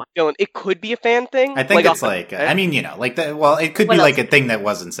 at some point. Dylan, it could be a fan thing. I think it's I'll- like, I mean, you know, like that. Well, it could What be else? like a thing that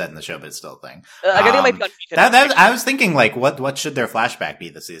wasn't said in the show, but it's still a thing. I think it might be on That I was thinking, like, what should their flashback be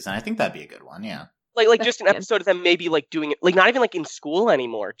this season? I think that'd be a good one. Yeah. like That's just an good. episode of them maybe like doing it, like not even like in school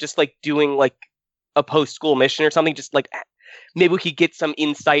anymore, just like doing like a post school mission or something. Just like maybe we could get some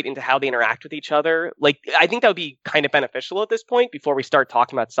insight into how they interact with each other. Like I think that would be kind of beneficial at this point before we start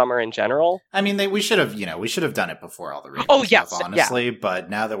talking about Summer in general. I mean, we should have done it before all the reading Oh, stuff, yes, yeah. honestly. But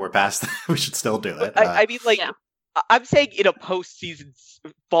now that we're past that, we should still do it. I mean, like Yeah. I'm saying in a post season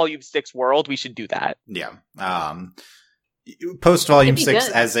volume 6 world, we should do that. Yeah. Post volume It'd be 6,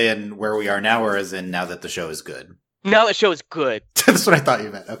 good. as in where we are now, or as in now that the show is good. Now the show is good. That's what I thought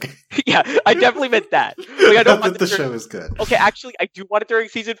you meant. Okay. Yeah, I definitely meant that. Like, I Now don't that want the it during- show is good. Okay, actually, I do want it during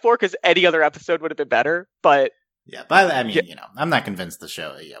season 4 because any other episode would have been better. But Yeah, but I mean, Yeah. you know, I'm not convinced the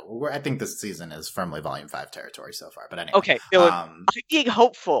show. Yeah, I think this season is firmly volume 5 territory so far. But anyway, okay, Dylan, um, I'm being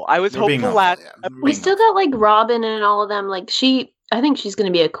hopeful. I was we're being hopeful last. hopeful, yeah. We're We being still got like Robin and all of them. Like I think she's going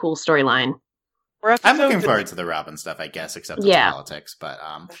to be a cool storyline. I'm looking forward to the Robin stuff, I guess, except it's Yeah. politics. But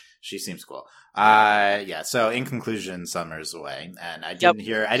she seems cool. Yeah. So in conclusion, Summer's away, and I didn't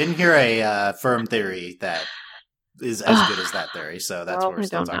hear a firm theory that is as good as that theory. So that's Well, what we're I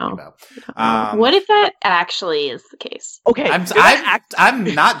still don't talking know. about. What if that actually is the case? Okay, I'm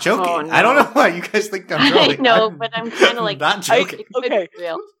not joking. Oh, no. I don't know why you guys think I'm I joking. know, but I'm kind of like not joking. it could Okay. be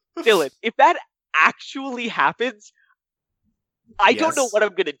real. Dylan, if that actually happens, I don't know Yes. what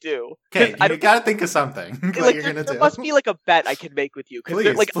I'm gonna do. 'Cause Okay, I you don't gotta think of something. What like you're there, gonna there do? must be like a bet I can make with you because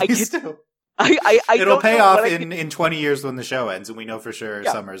Please, like please do. I It'll don't pay know off what I in 20 years when the show ends, and we know for sure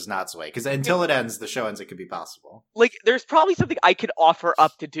Yeah. Summer's not sway. Because until it ends, the show ends, it could be possible. like there's probably something I could offer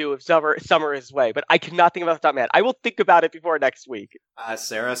up to do if Summer is away, but I cannot think about the top man. I will think about it before next week.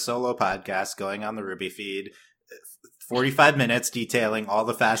 Sarah solo podcast going on the Ruby feed. 45 minutes detailing all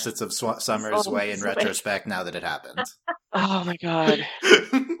the facets of Summer's Oh, way in Sway. retrospect now that it happened. Oh my god,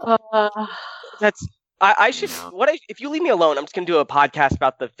 Uh, that's I should No. if you leave me alone, I'm just gonna do a podcast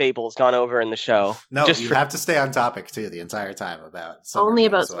about the fables gone over in the show. No, just you for- have to stay on topic too the entire time about Summer Only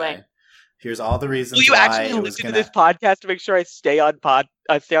goes about away. Sway. Here's all the reasons Will you why actually it was listen gonna. to this podcast to make sure I stay on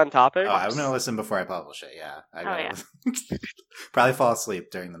topic? Oh, I'm gonna listen before I publish it. Yeah, I gotta yeah. probably fall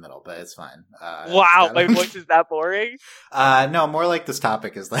asleep during the middle, but it's fine. Wow, it's my gotta- voice is that boring. No, more like this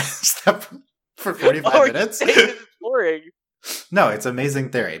topic is last step for 45 Oh, you're minutes. saying this is boring. No, it's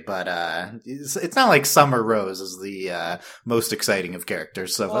amazing theory, but it's not like Summer Rose is the most exciting of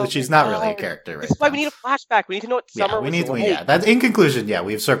characters. So Oh she's my not really a God. character. Right This is why now. we need a flashback. We need to know what Summer was like. Yeah. That's in conclusion. Yeah,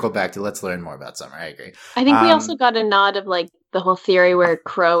 we've circled back to let's learn more about Summer. I agree. I think we Um, also got a nod of like the whole theory where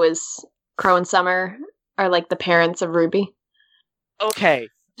Crow and Summer are like the parents of Ruby. Okay.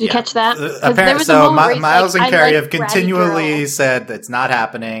 Did you Yeah. catch that? 'Cause there Apparently, was a so moment where he's Miles like, and "I Carrie like have bratty continually girls." said that's not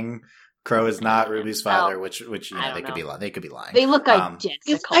happening. Crow is not Ruby's father, which you I know don't they know. could be lying. They look Um, identical.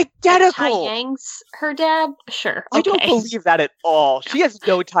 It's identical. Tai Yang's her dad? Sure. I don't okay. believe that at all. She has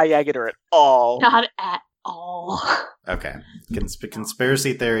no Taiyang in her at all. Not at all. Okay,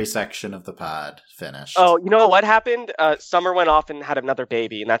 conspiracy theory section of the pod finished. Oh, you know what happened? Summer went off and had another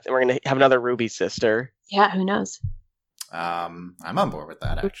baby, and we're gonna have another Ruby sister. Yeah, who knows? I'm on board with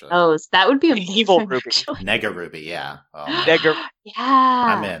that, actually. Oh, that would be amazing. Evil Ruby. actually. Nega Ruby, yeah. Oh, Nega. Yeah.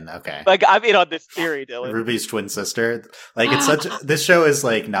 I'm in. Okay. Like, I'm in on this theory, Dylan. Ruby's twin sister. Like, it's such. This show is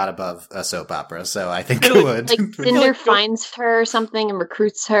like not above a soap opera, so I think it would. Like Cinder finds her or something and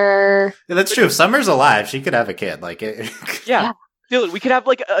recruits her. Yeah, that's true. If Summer's alive, she could have a kid. Like, Yeah. Dylan, we could have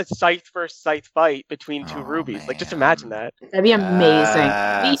like a Scythe versus Scythe fight between two Oh, rubies. Like, just man. imagine that. That'd be amazing.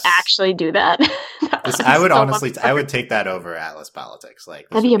 We Yes. actually do that. I would So honestly, much I would take that over Atlas Politics. Like,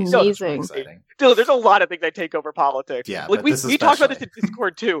 this That'd be would so much more amazing. exciting. Dylan, there's a lot of things I take over politics. Yeah, like but we this talked about this especially. in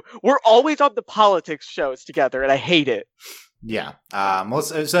Discord too. We're always on the politics shows together, and I hate it. Yeah. Well,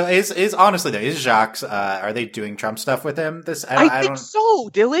 so is honestly though, is Jacques? Are they doing Trump stuff with him? I think so,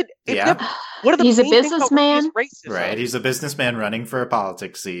 Dylan. It's Yeah. one of the He's a main things about businessman. Ruby's racism. Right. He's a businessman running for a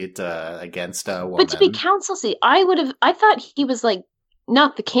politics seat against a woman. But to be council seat, I thought he was like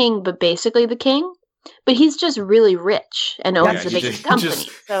not the king, but basically the king. But he's just really rich and owns Yeah, the he biggest just- company.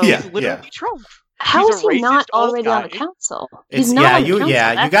 just- So yeah. He's literally Trump. how he's is a he not racist old already on the guy. council? It's, He's not yeah, on the you council. you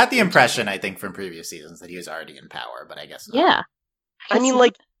That's got the weird. impression I think from previous seasons that he was already in power, but I guess not. Yeah. I mean,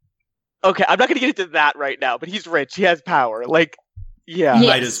 like, okay, I'm not going to get into that right now, but he's rich. He has power. Like, yeah.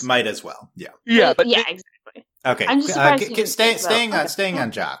 Yeah. might as well. Yeah. Yeah, but yeah, exactly. Okay. I'm just surprised he didn't staying think about- staying okay.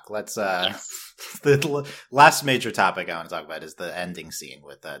 on Jock. Let's Yes. the last major topic I want to talk about is the ending scene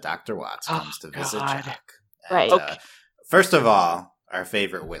with Dr. Watts Oh, comes to visit God. Jock. Right. Okay. First of all, our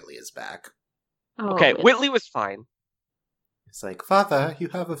favorite Whitley is back. Oh, okay, wait. Whitley was fine. It's like, Father, you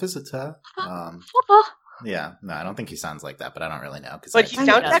have a visitor. Oh, Yeah, no, I don't think he sounds like that, but I don't really know. But he I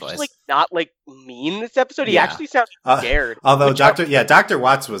sounded know. actually like, not like mean this episode. He Yeah. actually sounded Uh, scared. Although Which Dr.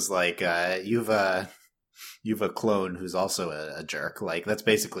 Watts was like, you've a clone who's also a jerk. Like that's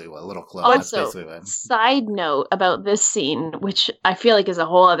basically what a little clone. That's Also, basically what. side note about this scene, which I feel like is a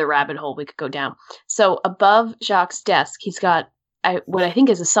whole other rabbit hole we could go down. So above Jacques' desk, he's got what I think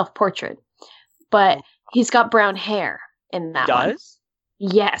is a self-portrait, but he's got brown hair in that one. does?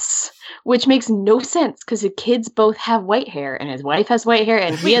 Yes, which makes no sense because the kids both have white hair, and his wife has white hair,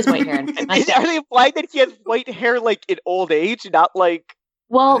 and he has white hair. And Are they implying that he has white hair like in old age, not like?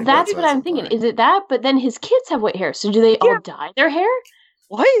 well, I think that's that's what what I'm it's thinking. implying. Is it that? But then his kids have white hair, so do they all dye their hair?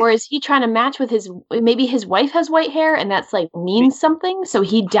 What? Or is he trying to match with his? Maybe his wife has white hair, and that's like means something. So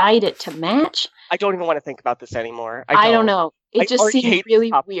he dyed it to match. I don't even want to think about this anymore. I don't know. I It just already seemed hate really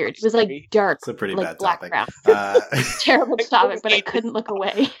this topic. weird. It was like dark, It's a pretty like bad black topic. brown. Terrible I topic, but I hate this. couldn't look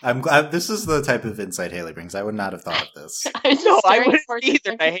away. I'm glad this is the type of insight Haley brings. I would not have thought of this. I was just No, I staring wouldn't forward either,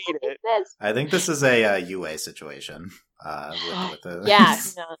 to and I like, hate what it. is this? I think this is a UA situation. With the Yeah,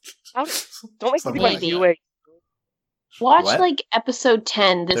 no. Don't make me think about Maybe. UA. Watch What? like episode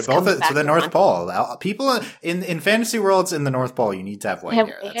 10. They're This both comes back to the to North haunt Pole. People in fantasy worlds in the North Pole, you need to have white have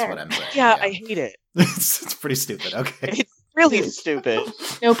hair. white That's hair. what I'm saying. Yeah, I hate it. it's pretty stupid. Okay. It's really stupid.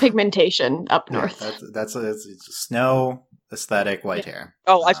 No pigmentation up Yeah, north. it's just snow aesthetic white hair.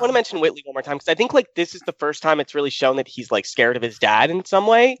 Oh, I just want to mention Whitley one more time because I think like this is the first time it's really shown that he's like scared of his dad in some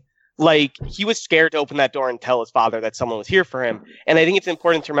way. Like he was scared to open that door and tell his father that someone was here for him. And I think it's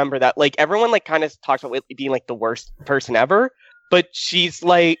important to remember that like everyone like kind of talks about Whitley being like the worst person ever, but she's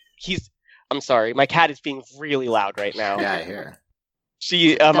like I'm sorry, my cat is being really loud right now. Yeah, I hear.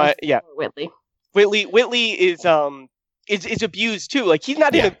 She That's yeah. Whitley. Whitley is abused too. Like he's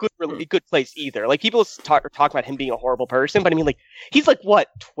not in Yeah. a good place either. Like people talk about him being a horrible person, but I mean like he's like what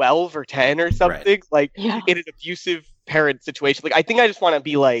 12 or 10 or something. Like Yeah. in an abusive parent situation. Like I think I just want to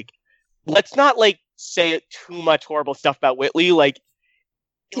be like, let's not like say too much horrible stuff about Whitley. Like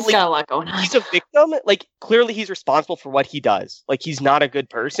He's like, got a lot going on. he's a victim. Like clearly he's responsible for what he does. Like he's not a good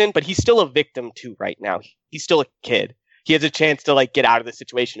person, but he's still a victim too right now. He's still a kid. He has a chance to like get out of the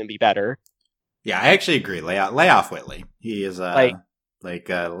situation and be better. Yeah, I actually agree. Lay off Whitley. He is Like-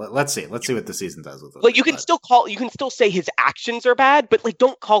 let's see what the season does with him. Like you can still say his actions are bad, but like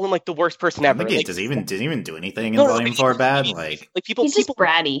don't call him like the worst person ever. Again, Like, does he even do anything in No, no, Volume but 4 he- bad? he- Like like people He's just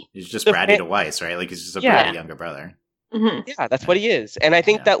bratty. he's just the bratty fa- to Weiss, right? Like he's just a Yeah. bratty younger brother. hmm yeah, that's what he is. And I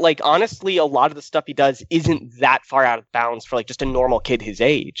think Yeah. that like honestly a lot of the stuff he does isn't that far out of bounds for like just a normal kid his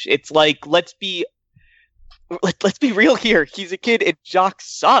age. It's like let's be real here. He's a kid and Jock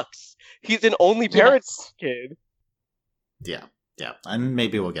sucks. He's an only parent Yes. kid. Yeah, and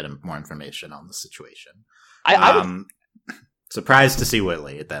maybe we'll get more information on the situation. I would, Surprised to see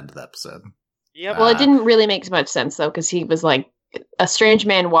Whitley at the end of the episode. yeah, Well, it didn't really make much sense though, because he was like a strange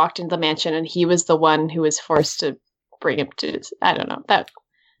man walked into the mansion, and he was the one who was forced to bring him to. I don't know that.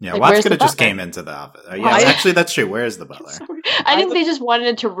 Yeah, Like, Watts where's could the have just butler? came into the office. Yeah, Why- actually, that's true. Where is the butler? I think they just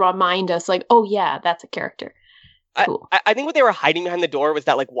wanted to remind us, like, oh yeah, that's a character. Cool. I think what they were hiding behind the door was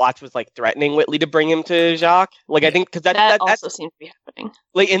that like Watts was like threatening Whitley to bring him to Jacques. Like I think because that also that's seems to be happening.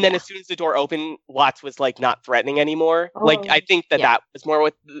 like, and then as soon as the door opened, Watts was like not threatening anymore. Like I think that was more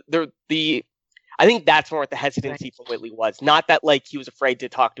what the I think that's more what the hesitancy for Whitley was. Not that like he was afraid to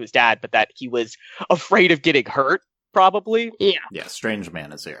talk to his dad, but that he was afraid of getting hurt. Probably. Yeah. Strange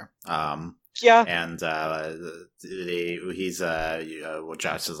man is here. Yeah. And he's well,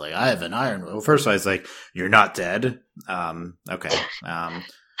 Josh is like, I have an iron. Well, first I was like, you're not dead. Okay.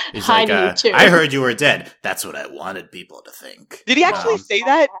 He's Hi like, to you too. I heard you were dead. That's what I wanted people to think. Did he actually say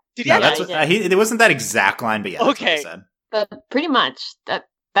that? Did he? No, actually? that's what, it wasn't that exact line, but yeah, that's Okay. what he said. But pretty much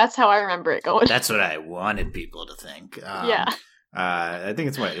that's how I remember it going. That's what I wanted people to think. Yeah. I think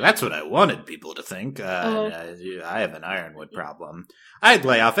it's that's what I wanted people to think. I have an ironwood problem. I'd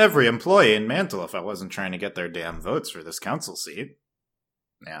lay off every employee in Mantle if I wasn't trying to get their damn votes for this council seat.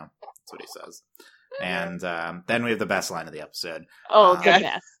 Yeah, that's what he says. And then we have the best line of the episode. Oh, the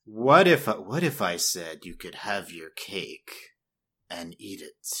best. What if I said you could have your cake and eat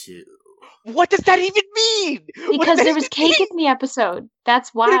it too? What does that even mean? Because there was cake in the episode.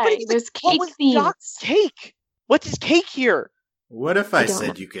 That's why. There's cake themes. Jacques' cake? What's his cake here? What if I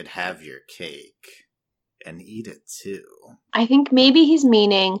said you could have your cake and eat it too? I think maybe he's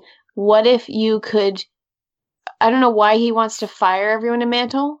meaning, what if you could... I don't know why he wants to fire everyone in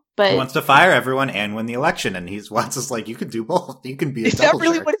Mantle, but... He wants to fire everyone and win the election, and Watts is like, you could do both. You can be a double that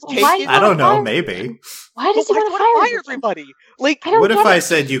really jerk. what his cake is? I don't know, maybe. Why does he want to fire everybody? Like, what if I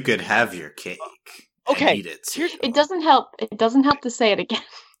said you could have your cake and eat it too? It doesn't help. It doesn't help to say it again.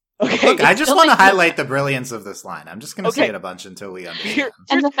 Okay. Look, I just want to highlight the brilliance of this line. I'm just going to say it a bunch until we understand.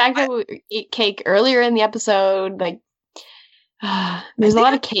 And the fact that we ate cake earlier in the episode, like, there's a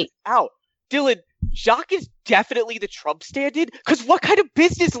lot of cake. Dylan, Jacques is definitely the Trump stand-in? Because what kind of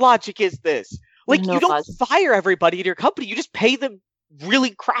business logic is this? Like, you don't fire everybody in your company. You just pay them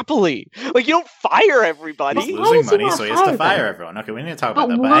really crappily. Like, you don't fire everybody. He's losing money, so he has to fire everyone. Okay, we need to talk about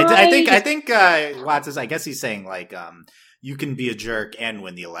that. But I think Watts is, I guess he's saying, like, you can be a jerk and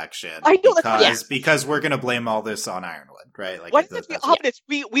win the election. I know because we're gonna blame all this on Ironwood, right? Like, why does it be ominous?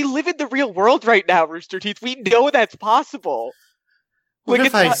 We live in the real world right now, Rooster Teeth. We know that's possible. What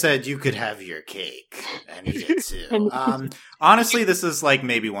if I said you could have your cake and eat it too? Honestly, this is like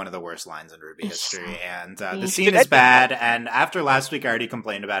maybe one of the worst lines in RWBY history, and the scene is bad. And after last week, I already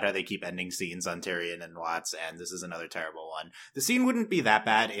complained about how they keep ending scenes on Tyrion and Watts, and this is another terrible one. The scene wouldn't be that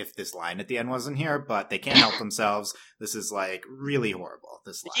bad if this line at the end wasn't here, but they can't help themselves. This is like really horrible.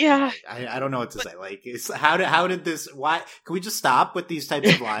 This line, yeah, like, I don't know what to say. Like, how did this? Why can we just stop with these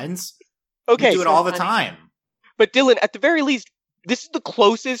types of lines? Okay, we do it all the time. But Dylan, at the very least, this is the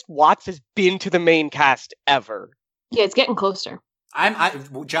closest Watts has been to the main cast ever. Yeah, it's getting closer.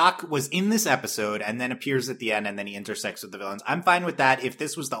 Jacques was in this episode and then appears at the end and then he intersects with the villains. I'm fine with that if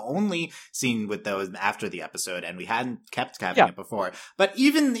this was the only scene with those after the episode and we hadn't kept having it before. But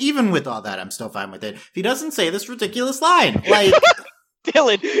even with all that, I'm still fine with it. If he doesn't say this ridiculous line, like...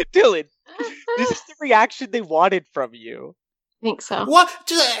 Dylan, this is the reaction they wanted from you. I think so. What?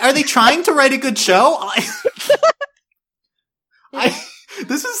 Are they trying to write a good show?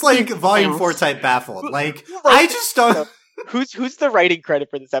 This is like Volume 4 type baffled. Like, I just don't... Who's the writing credit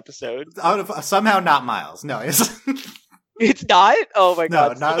for this episode? Somehow not Miles. No, it's not? Oh my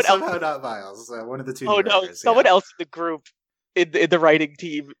god. No, somehow not Miles. One of the two. Oh no, someone else in the group, in the writing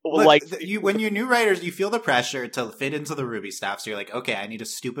team. When you're new writers, you feel the pressure to fit into the RWBY staff, so you're like, okay, I need a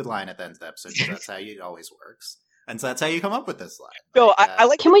stupid line at the end of the episode, because that's how it always works. And so that's how you come up with this line. No, I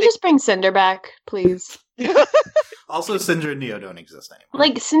like. Can we just bring Cinder back, please? Also, Cinder and Neo don't exist anymore.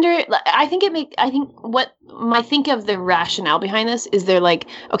 Like Cinder, I think of the rationale behind this is they're like,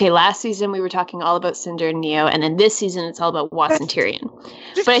 okay, last season we were talking all about Cinder and Neo, and then this season it's all about Watts and Tyrion.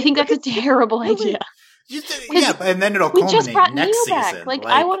 But I think that's a terrible idea. Yeah, and then it'll culminate next season. Like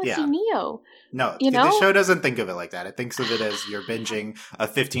I want to see Neo. No, the show doesn't think of it like that. It thinks of it as you're binging a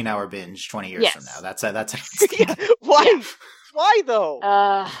 15-hour binge 20 years from now. That's how it's Why? Yeah. Why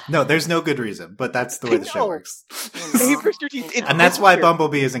though? No, there's no good reason, but that's the way the show works. And that's why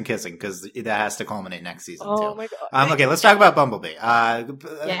Bumblebee isn't kissing, because that has to culminate next season too. Oh my god. Okay, let's talk about Bumblebee.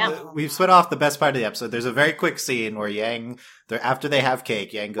 We've split off the best part of the episode. There's a very quick scene where Yang, after they have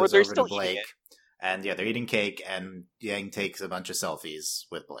cake, Yang goes over to Blake. And they're eating cake, and Yang takes a bunch of selfies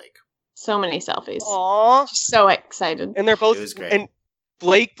with Blake. So many selfies. Aww. So excited. And they're both... It was great. And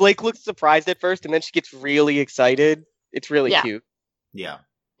Blake looks surprised at first, and then she gets really excited. It's really cute. Yeah.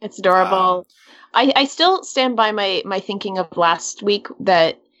 It's adorable. I still stand by my thinking of last week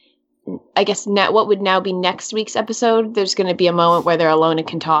that I guess what would now be next week's episode, there's going to be a moment where they're alone and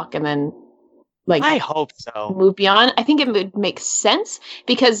can talk, and then like I hope so. move beyond. I think it would make sense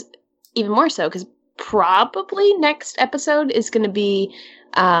because even more so because probably next episode is going to be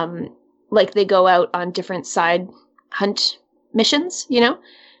like they go out on different side hunt missions,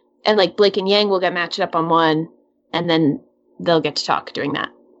 and like Blake and Yang will get matched up on one, and then they'll get to talk during that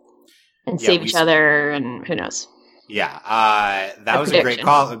and save each other, and who knows. Yeah, that was a great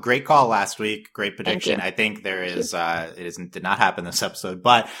call. A great call last week. Great prediction. I think there is. Did not happen this episode,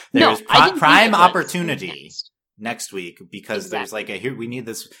 but there is prime opportunity next week because there's like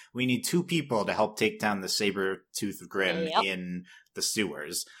we need two people to help take down the saber-toothed Grimm in the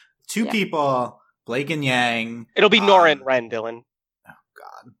sewers. Two people, Blake and Yang. It'll be Nora and Ren, Dylan. Oh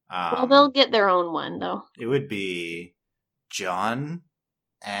God. Well, they'll get their own one though. It would be John.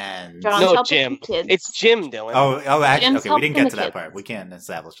 And no, Jim. It's Jim, Dylan. Oh, actually, Jim's okay. We didn't get to that kids. part. We can't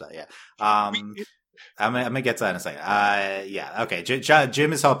establish that yet. I'm gonna get to that in a second. Yeah, okay.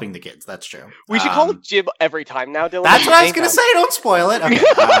 Jim is helping the kids. That's true. We should call him Jim every time now, Dylan. That's what I was gonna say. Don't spoil it. Okay.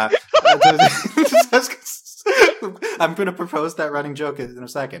 I'm gonna propose that running joke in a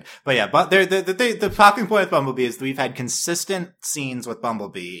second. But yeah, but the talking point with Bumblebee is we've had consistent scenes with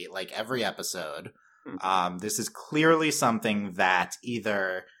Bumblebee like every episode. This is clearly something that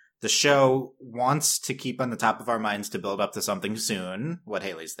either the show wants to keep on the top of our minds to build up to something soon, what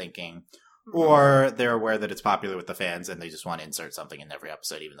Haley's thinking, or they're aware that it's popular with the fans and they just want to insert something in every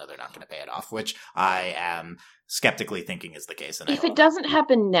episode, even though they're not going to pay it off, which I am skeptically thinking is the case. And if it doesn't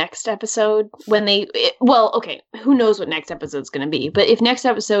happen next episode, okay, who knows what next episode's going to be, but if next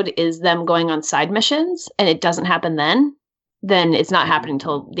episode is them going on side missions and it doesn't happen then it's not happening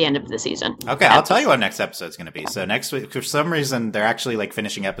until the end of the season. Okay, I'll tell you what next episode's going to be. So next week, for some reason, they're actually like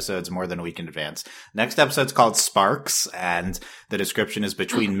finishing episodes more than a week in advance. Next episode's called Sparks, and the description is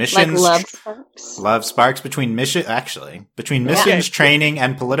between missions. Like Love Sparks between missions, training,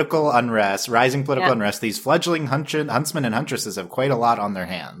 and political unrest, rising political unrest. These fledgling huntsmen and huntresses have quite a lot on their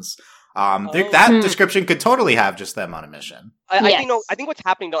hands. That description could totally have just them on a mission. I think what's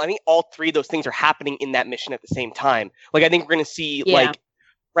happening though, I think all three of those things are happening in that mission at the same time. Like I think we're going to see Blake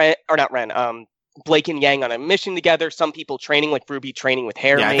and Yang on a mission together. Some people training, like Ruby training with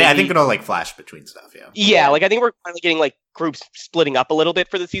Hair. Yeah, I think it'll like flash between stuff. Yeah. Like I think we're finally getting like groups splitting up a little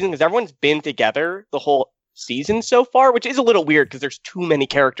bit for the season because everyone's been together the whole season so far, which is a little weird because there's too many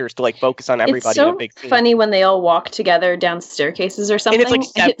characters to like focus on everybody. It's so in a big scene. Funny when they all walk together down staircases or something.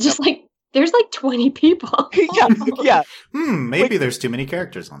 And it's just like there's like 20 people. yeah. Maybe there's too many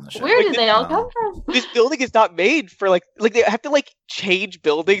characters on the show. Where did they all come from? This building is not made for like they have to like change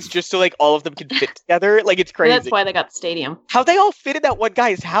buildings just so like all of them can fit together. Like it's crazy. That's why they got the stadium. How they all fit in that one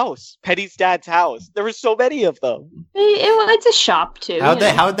guy's house, Petty's dad's house. There were so many of them. It's a shop too.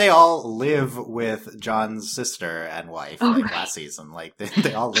 How'd they all live with John's sister and wife last season? Like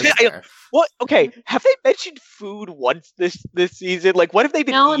they all lived there. What? Okay, have they mentioned food once this season? Like, what have they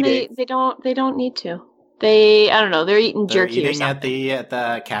been eating? No, they don't need to. I don't know. They're eating jerky or something. at the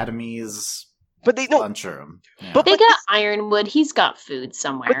Academy's lunchroom. Yeah. But they got Ironwood. He's got food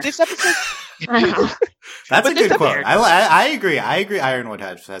somewhere. But this episode, I don't know. That's a good quote. I agree. Ironwood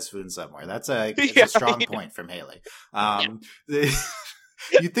has food somewhere. That's a strong point from Haley.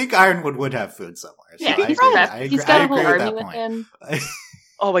 You think Ironwood would have food somewhere? So yeah, he's got a whole army with him.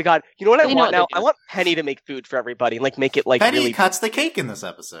 Oh my god! You know what I want now? I want Penny to make food for everybody and like make it like Penny really. cuts the cake in this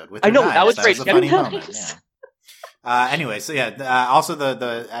episode. With I know knife. That was a funny moment. Yeah. Anyway, so also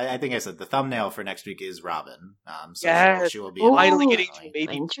I think I said the thumbnail for next week is Robin. So she will be finally getting to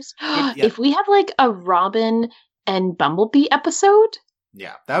maybe. If we have like a Robin and Bumblebee episode.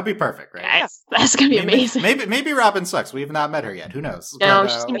 Yeah, that would be perfect, right? That's gonna be amazing. Maybe Robin sucks. We have not met her yet. Who knows? No,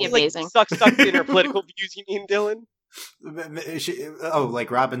 she's gonna be amazing. Sucks in her political views. You mean, Dylan? Like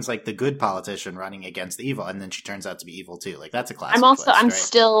Robin's like the good politician running against the evil, and then she turns out to be evil too. Like that's a classic. I'm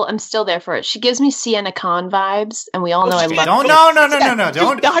still there for it. She gives me Sienna Khan vibes, and we all know I love.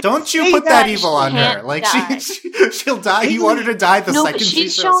 No! Don't you put that evil on her? Like she'll die. You want her to die the second she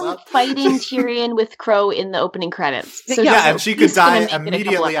shows up. Fighting Tyrion with Crow in the opening credits. So and she could die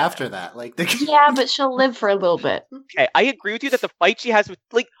immediately after that. Like but she'll live for a little bit. Okay, I agree with you that the fight she has with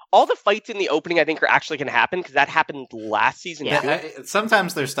like. All the fights in the opening, I think, are actually going to happen because that happened last season. Yeah,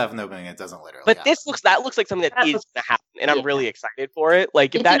 sometimes there's stuff in the opening that doesn't literally. But happen. That looks like something that is going to happen, and I'm really excited for it.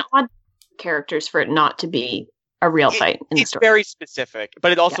 Like, it's an odd characters for it not to be a real fight in the story. It's very specific,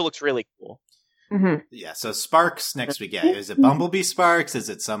 but it also looks really cool. Mm-hmm. Yeah. So Sparks next week. Yeah, is it Bumblebee Sparks? Is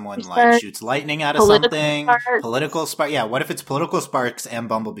it someone like shoots lightning out of something? Political spark. Yeah. What if it's political sparks and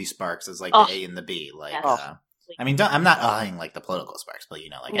Bumblebee Sparks is like the A and the B? Like. I mean, I'm not eyeing like the political sparks, but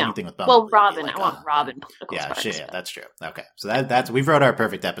like No. anything with Bumblebee. Well, would be Robin, like, I want Robin political Yeah, sparks. shit, that's true. Okay, so that's we've wrote our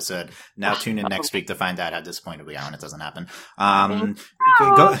perfect episode. Now tune in next week to find out how disappointed we are when it doesn't happen.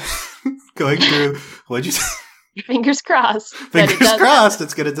 Going through what'd you say? Fingers crossed. Fingers crossed,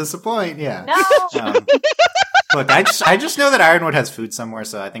 it's going to disappoint. Yeah. No. Look, I just know that Ironwood has food somewhere,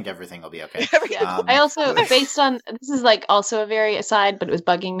 so I think everything will be okay. Yeah. I also, based on this, is like also a very aside, but it was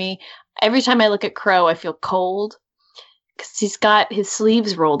bugging me. Every time I look at Crow, I feel cold because he's got his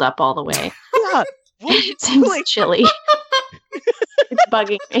sleeves rolled up all the way. Yeah. It seems chilly. It's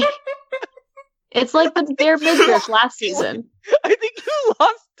bugging me. It's like the bare midriff last season. I think you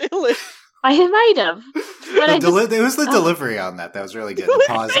lost Dylan. I might have. But it was the delivery on that was really good. The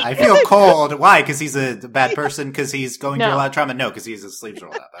pause. I feel cold. Why? Because he's a bad person? Because he's going through a lot of trauma? No, because he's his sleeves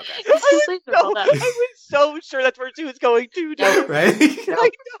rolled up. Okay. I was so sure that's where she was going to. No. Right? No.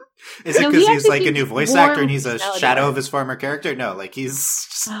 Is it because he's like a new voice actor and he's a shadow of his former character? No, like he's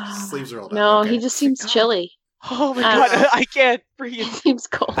just sleeves rolled up. No, he just seems chilly. Oh my god, I can't breathe. He seems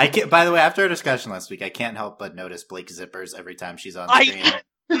cold. By the way, after our discussion last week, I can't help but notice Blake zippers every time she's on screen.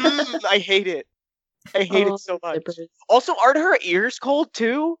 I hate it. I hate it so much. Zippers. Also, aren't her ears cold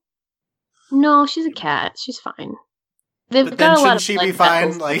too? No, she's a cat. She's fine. But then shouldn't she be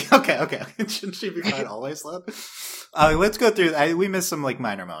fine? Like, okay. Shouldn't she be fine always, though? Let's go through. We missed some like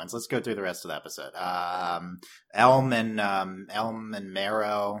minor moments. Let's go through the rest of the episode. Elm and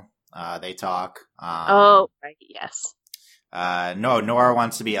Marrow. They talk. Right. Yes. No, Nora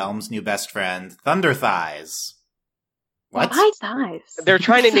wants to be Elm's new best friend. Thunder Thighs. What? Why thighs? They're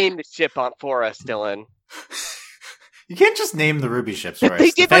trying to name the ship for us, Dylan. You can't just name the Ruby ships for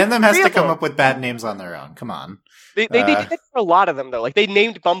us. The fandom has to come up with bad names on their own. Come on. They did that for a lot of them, though. Like, they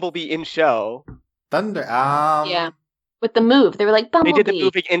named Bumblebee in show. Thunder, yeah. With the move. They were like, Bumblebee. They did the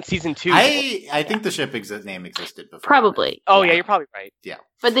movie in season 2. I think the ship name existed before. Probably. Oh, yeah, you're probably right. Yeah.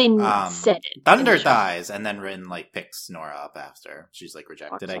 But they said it. Thunder Thighs, and then Rin, like, picks Nora up after. She's, like,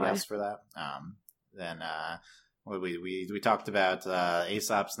 rejected, I guess, for that. Then, we talked about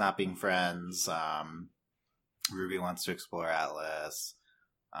Aesop's not being friends. Ruby wants to explore Atlas.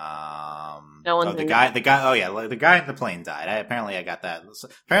 The guy in the plane died. Apparently I got that.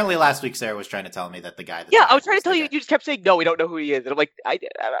 Apparently last week Sarah was trying to tell me that the guy. I was trying to tell you. You just kept saying no. We don't know who he is, and I'm like, I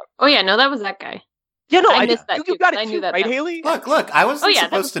don't know. Oh yeah, no, that was that guy. Yeah, no, I missed that. You got it I knew too, that. Right, Haley? Look, I wasn't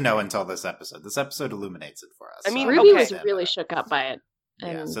supposed to know until this episode. This episode illuminates it for us. I mean, Ruby was really shook up by it.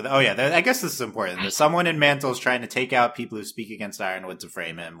 Yeah. So, I guess this is important. There's someone in Mantle is trying to take out people who speak against Ironwood to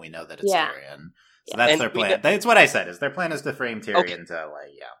frame him. We know that it's Tyrion. So that's their plan. That's what I said. Their plan is to frame Tyrion to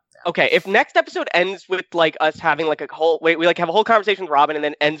Okay, if next episode ends with like us having like a whole we like have a whole conversation with Robin and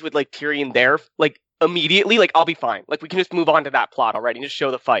then ends with like Tyrion there like immediately, like I'll be fine. Like we can just move on to that plot already and just show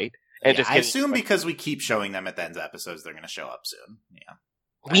the fight and I assume because we keep showing them at the end of episodes, they're going to show up soon. Yeah.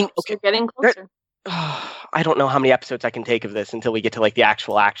 We're getting closer. I don't know how many episodes I can take of this until we get to like the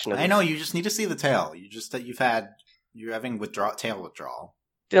actual action of this. I know, you just need to see the tail. You're having tail withdrawal.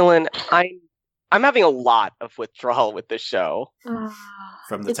 Dylan, I'm having a lot of withdrawal with this show.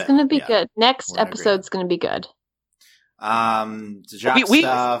 From the it's going to be good. Next episode's going to be good. Jock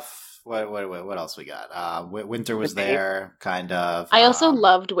stuff. What else we got? Winter was there, kind of. I also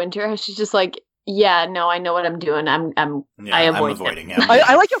loved Winter. How she's just like, yeah, no, I know what I'm doing. I'm avoiding him.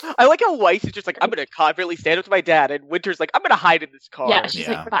 I like how Weiss is just like, I'm gonna confidently stand up to my dad, and Winter's like, I'm gonna hide in this car. Yeah, she's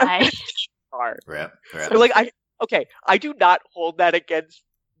like, bye. Rip. So like, I do not hold that against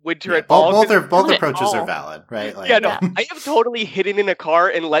Winter at all. Both approaches are valid, right? Like, I have totally hidden in a car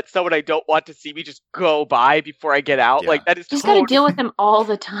and let someone I don't want to see me just go by before I get out. Like that is. She's got to deal with him all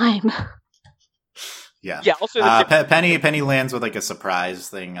the time. Yeah. Also, Penny lands with like a surprise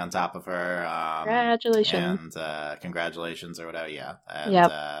thing on top of her. Congratulations. And congratulations or whatever. Yeah.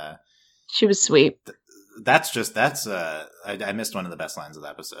 And, she was sweet. I missed one of the best lines of the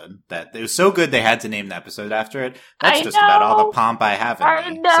episode. That it was so good they had to name the episode after it. That's about all the pomp I have in me. I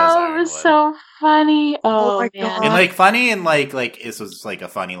know, it was so funny. Oh my god! And like funny and like this was like a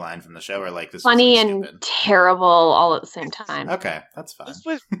funny line from the show, or like this funny was, like, and stupid. Terrible all at the same time. Okay, that's fine. This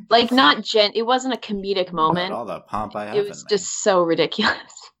was like not it wasn't a comedic moment. All the pomp I have. It was just so ridiculous.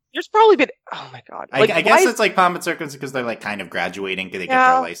 There's probably been. Oh my god! I guess it's like pomp and circumstance because they're like kind of graduating. They get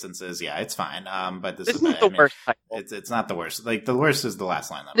their licenses. Yeah, it's fine. But this is the worst. It's not the worst. Like the worst is the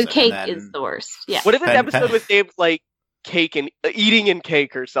last line. The cake is the worst. Yeah. What if this episode was named like cake and eating and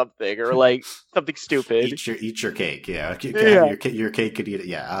cake or something, or like something stupid? Eat your cake. Yeah. Your cake could eat it.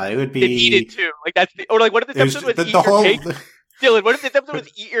 Yeah. It would be. Eat it too. Like that's or like what if this episode was eat your cake? Dylan, what if this episode was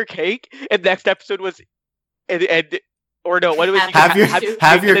eat your cake and next episode was and Or no, what do we Have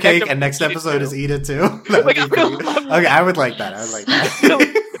your the cake, next and next episode episode eat it is too. eat it too. That would Like, be I would pretty- love okay, I would like that. I would like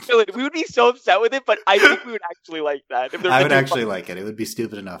that. We would be so upset with it, but I think we would actually like that. If there I was would a new actually like it. It would be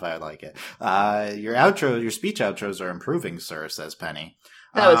stupid enough. I would like it. Your speech outros are improving, sir, says Penny.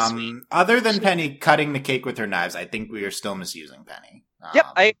 That was sweet. Other than Penny cutting the cake with her knives, I think we are still misusing Penny.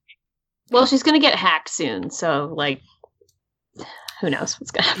 Yep, Well, she's gonna get hacked soon, so like, who knows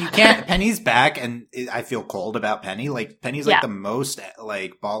what's gonna happen? You can't. Penny's back, and I feel cold about Penny. Like Penny's like Yeah. the most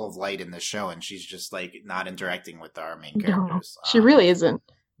like ball of light in this show, and she's just like not interacting with our main No, characters. she really isn't.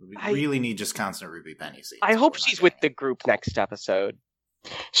 We I- really need just constant Ruby Penny scenes. I hope We're not she's with the getting group next episode.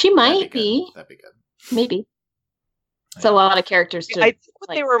 She it. might That'd be be, good. That'd be good. maybe. It's a lot of characters to. I think what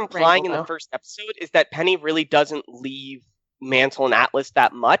like, they were implying in wrangle, the first episode is that Penny really doesn't leave Mantle and Atlas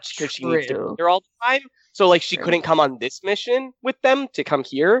that much because she needs to True. be there all the time. So like she True. couldn't come on this mission with them to come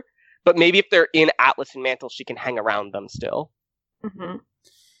here. But maybe if they're in Atlas and Mantle, she can hang around them still. Mhm.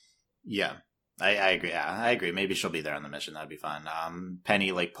 Yeah, I agree. Yeah, I agree. Maybe she'll be there on the mission. That'd be fun.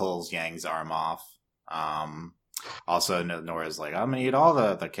 Penny like pulls Yang's arm off. Also, Nora's like, I'm gonna eat all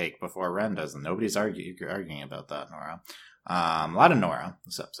the cake before Ren does, and nobody's arguing about that. Nora. A lot of Nora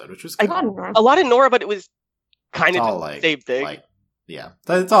this episode, which was good. I don't know. A lot of Nora, but it was kind It's of all the like same thing. Like, yeah,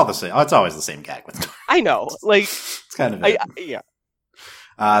 it's all the same. It's always the same gag with Nora. I know, like It's kind of I it.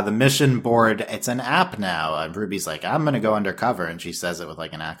 yeah. The mission board, it's an app now. Ruby's like, I'm going to go undercover. And she says it with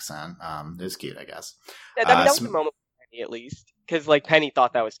like an accent. It's cute, I guess. I mean, that was Sm- a moment for Penny at least, because like Penny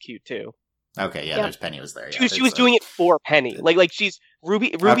thought that was cute too. Okay, yeah, Yep. there's Penny was there. She was doing it for Penny. Like she's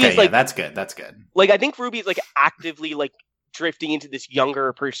Ruby. Ruby Okay, is like that's good. That's good. like I think Ruby is like actively like drifting into this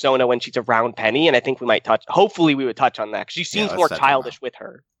younger persona when she's around Penny, and I think we might touch. Hopefully, we would touch on that because she seems let's more touch on childish that. with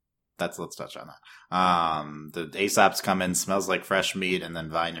her. Let's touch on that. The Aesops come in, smells like fresh meat, and then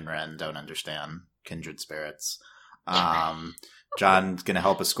Vine and Ren don't understand kindred spirits. John's gonna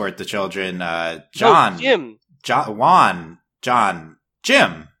help escort the children. John, No, Jim, Juan, John,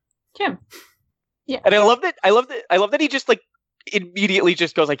 Jim. Jim. and I love that he just like immediately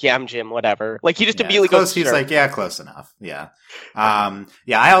just goes like, "Yeah, I'm Jim, whatever." Like he just Yeah, immediately close. goes, He's "Sure." like, yeah, close enough. Yeah.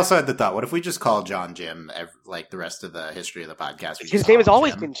 Yeah, I also had the thought, what if we just call John Jim like the rest of the history of the podcast? We His just name call has him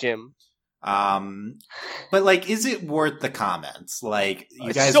always Jim? been Jim. But like, is it worth the comments? Like,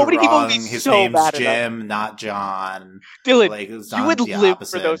 you guys So are many people would wrong. be His so name's mad at Jim, not John. Dylan, Like, it was you on would the live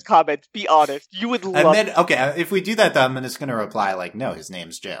opposite. for those comments. Be honest, you would And love. then, okay, if we do that, though, I'm just going to reply like, no, his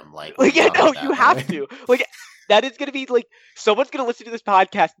name's Jim. Like, Yeah, what's wrong no, with you that? have to. Like, that is going to be, like, someone's going to listen to this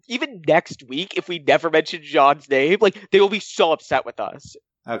podcast, even next week, if we never mention John's name. Like, they will be so upset with us.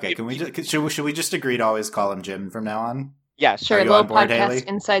 Okay, can we just should we just agree to always call him Jim from now on? Yes. Sure, Are a you little on board, podcast Haley?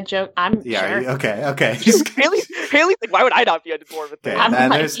 inside joke. I'm Yeah, sure. okay. Haley's like, why would I not be on board with Okay. that? I'm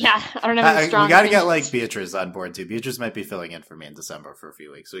And like, there's- yeah, I don't have any strong. we got to get opinions. like Beatrice on board too. Beatrice might be filling in for me in December for a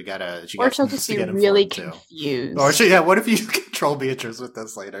few weeks. So we gotta. Or she'll just be really confused. confused. Or she, yeah. What if you control Beatrice with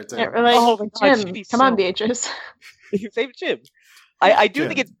this later too? Yeah, we're like, Oh my God, she'd Jim, be come on, so- Beatrice. Save Jim. I do Jim.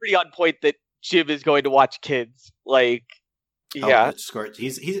 think it's pretty on point that Jim is going to watch kids. Like, yeah. Oh, score.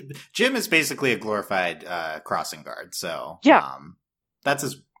 He's Jim is basically a glorified crossing guard. So Yeah. that's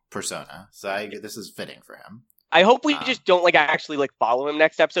his persona. So this is fitting for him. I hope we Um, just don't like actually like follow him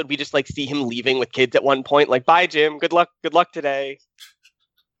next episode. We just like see him leaving with kids at one point. Like, bye, Jim. Good luck today.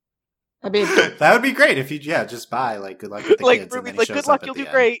 I mean, That would be great if you just buy like good luck with the Like, kids. And then Ruby's he like, shows good luck. up at You'll the do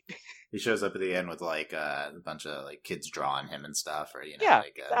end. great. He shows up at the end with like a bunch of like kids drawing him and stuff, or Yeah,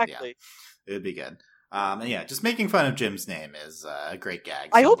 like, exactly. it would be good. And yeah, just making fun of Jim's name is a great gag.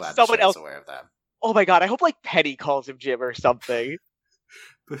 I I'm hope glad the someone show's else- aware of that. Oh my God. I hope like Penny calls him Jim or something.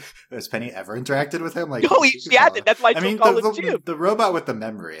 Has Penny ever interacted with him? Like, No, she she could call hasn't. him- That's why I I mean, call him Jim. the robot with the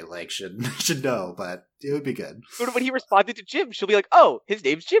memory like should know, but it would be good. But when he responded to Jim, she'll be like, "Oh, his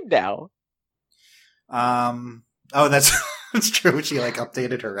name's Jim now." Oh, that's that's true. She like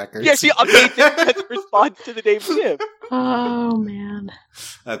updated her records. Yeah, she updates it as a response to the name Jim. oh man.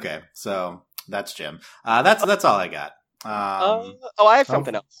 Okay, so that's Jim. That's all I got. I have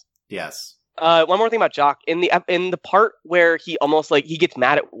something else. Yes. One more thing about Jock in the part where he almost like he gets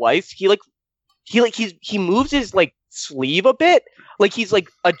mad at Weiss. He moves his like sleeve a bit, like he's like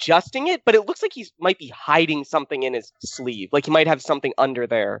adjusting it, but it looks like he might be hiding something in his sleeve. Like he might have something under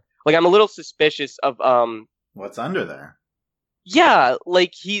there. Like I'm a little suspicious of What's under there? Yeah,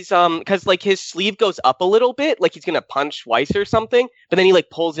 like he's because like his sleeve goes up a little bit, like he's gonna punch Weiss or something, but then he like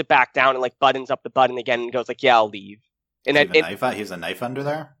pulls it back down and like buttons up the button again and goes like, "Yeah, I'll leave." And He then have a knife. He has a knife under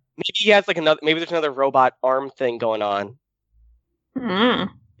there. maybe he has like maybe there's another robot arm thing going on. Mm,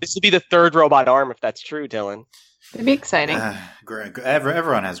 This would be the third robot arm if that's true, Dylan. it'd be exciting.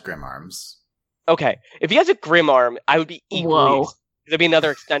 Everyone has grim arms. Okay, if he has a Grim arm, I would be equally. Whoa. There'd be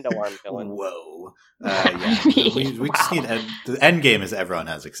another Extendo arm villain. Whoa. Yeah. We just need the end game is everyone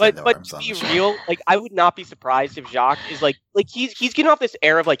has extendo But arms to on be the show. real, like I would not be surprised if Jacques is like he's getting off this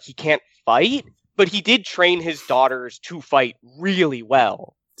air of like he can't fight, but he did train his daughters to fight really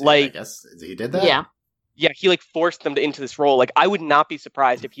well. I Like guess he did that. Yeah. he like forced them into this role. Like I would not be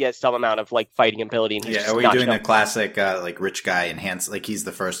surprised if he has some amount of like fighting ability. And he's Yeah, just are we not doing the showing- classic like rich guy enhance? Like he's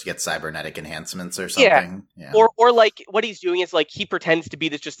the first to get cybernetic enhancements or something. Yeah. Or like what he's doing is like he pretends to be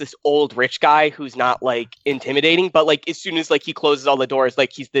this old rich guy who's not like intimidating, but like as soon as like he closes all the doors,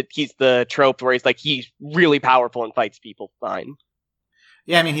 like he's the trope where he's really powerful and fights people fine.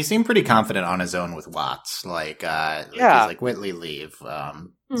 Yeah, I mean, he seemed pretty confident on his own with Watts. Like, Yeah. he's like, Whitley, leave.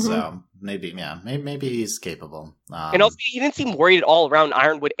 So maybe he's capable. And also, he didn't seem worried at all around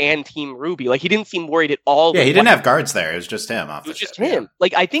Ironwood and Team Ruby. Like he didn't seem worried at all. yeah, with he didn't what- have guards there. It was just him. It was just him.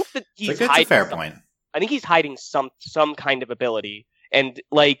 Like I think that he's It's a hiding fair some- point. I think he's hiding some kind of ability, and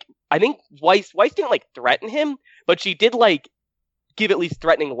like I think Weiss didn't like threaten him, but she did like give at least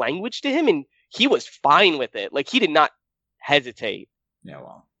threatening language to him, and he was fine with it. Like he did not hesitate. Yeah,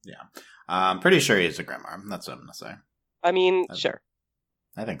 well, yeah. I'm pretty sure he's a Grimarm. That's what I'm gonna say. I mean, Okay. sure.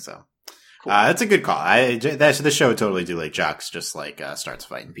 I think so. Cool. That's a good call. The show would totally do like Jocks just like starts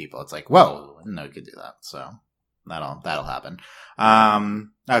fighting people. It's like, whoa, no, you could do that. So that'll happen.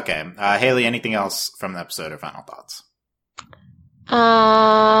 Okay, Haley. Anything else from the episode or final thoughts?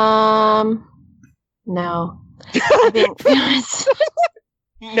 No. I think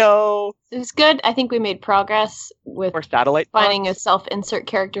No. it was good. I think we made progress with Or satellite. finding a self-insert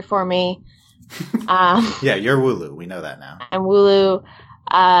character for me. Yeah, you're Wooloo. We know that now. And Wooloo.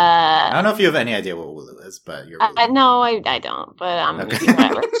 I don't know if you have any idea what Wooloo is, but you're Wooloo. No, I don't. But Okay.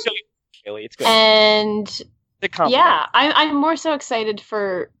 whatever. So, Haley, it's good. And The compliment. yeah, I'm more so excited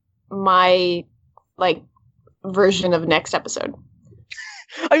for my like version of next episode.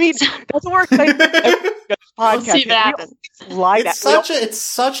 I mean, that's what we're excited about this podcast. We'll see what happens. It's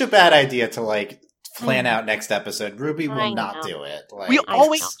such a bad idea to like plan out next episode. Ruby will I not know. do it. Like, We I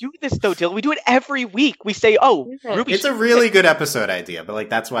always know. do this though, Dylan. We do it every week. We say, "Oh, Is it? Ruby." it's a really good episode idea, but like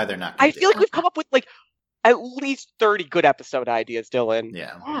that's why they're not. Gonna I do feel it. like we've come up with like at least 30 good episode ideas, Dylan.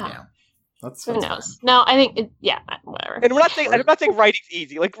 Yeah. Yeah. That's Who fine. knows? No, I think whatever. And I'm not saying writing's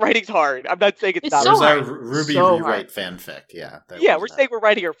easy. Like writing's hard. I'm not saying it's It's not. so There's hard. our Ruby So rewrite fanfic. Yeah. there Yeah, was we're that. saying we're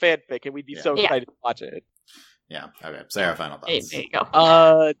writing our fanfic, and we'd be Yeah. so Yeah. excited to watch it. Yeah. Okay. Sarah, final There thoughts. you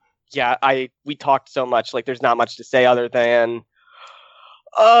go. Yeah, we talked so much. Like, there's not much to say other than,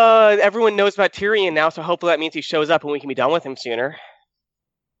 everyone knows about Tyrion now, so hopefully that means he shows up and we can be done with him sooner.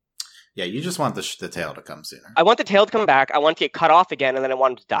 Yeah, you just want the tail to come sooner. I want the tail to come back. I want to get cut off again, and then I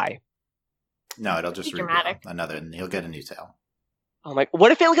want him to die. No, it'll just Be regrow. dramatic. He'll get a new tail. Oh my!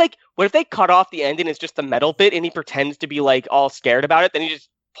 What if they cut off the end and it's just the metal bit, and he pretends to be like all scared about it? Then he just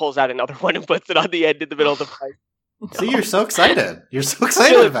pulls out another one and puts it on the end in the middle of the fight. See, you're so excited. You're so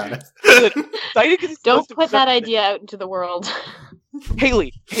excited about it. Excited 'cause it's Don't supposed to put be that something. idea out into the world.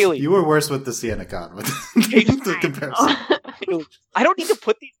 Haley. You were worse with the Sienna Con with the comparison. I don't need to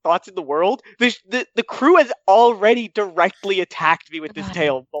put these thoughts in the world. The crew has already directly attacked me with this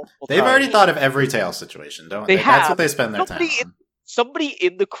tale multiple They've times. already thought of every tail situation, don't they? They That's have. what they spend their time Somebody on. Somebody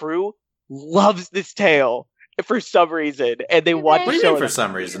in the crew loves this tale for some reason, and they Do want they? What to do you show mean for it.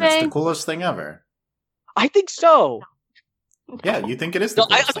 some reason? It's They- the coolest thing ever. I think so. Yeah, you think it is the No, I'm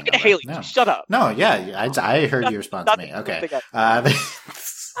coolest thing looking at ever. Haley. No. Shut up. No, yeah, I heard you respond to Not me. the Okay. coolest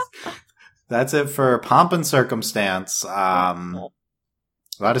thing ever. That's it for Pomp and Circumstance.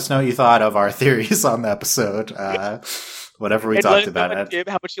 Let us know what you thought of our theories on the episode. Whatever we And let talked us know about about it. Jim,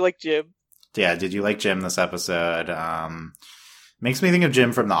 how much you like Jim? Yeah, did you like Jim this episode? Makes me think of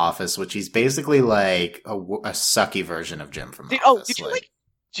Jim from The Office, which he's basically like a sucky version of Jim from The Office. Did you like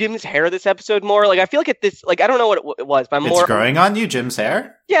Jim's hair this episode more? Like, I feel like at this, like, I don't know what it was, but I'm It's more. growing on you, Jim's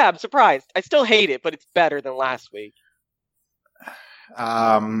hair? Yeah, I'm surprised. I still hate it, but it's better than last week.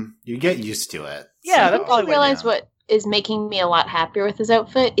 You get used to it. Yeah, I that's think probably I realize what is making me a lot happier with his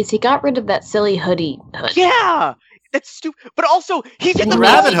outfit is he got rid of that silly hood. Yeah, that's stupid. But also, he's in The the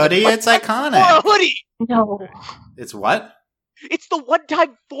rabbit movie hoodie, it's for a iconic. hoodie. No. It's what? It's the one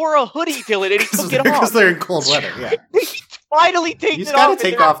time for a hoodie, Dylan, and he took it Because off. they're in cold weather, yeah. He finally takes You just it off. gotta and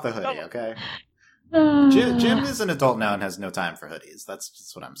take they're- off the hoodie, okay? Jim is an adult now and has no time for hoodies. That's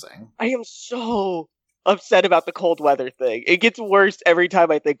just what I'm saying. I am so upset about the cold weather thing. It gets worse every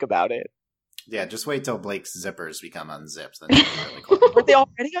time I think about it. Yeah, just wait till Blake's zippers become unzipped. Then it's really cold. Weren't they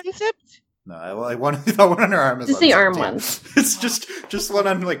already unzipped? No, the one on her arm is Just the arm unzipped, yeah. ones. It's just one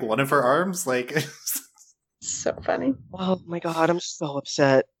on like one of her arms. Like, So funny. Oh my god, I'm so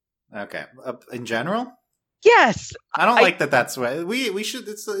upset. Okay. In general? Yes. I don't like that. That's why we should.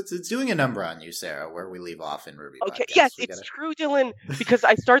 It's doing a number on you, Sarah, where we leave off in RWBY. Okay. Podcast. Yes, it's true, Dylan. Because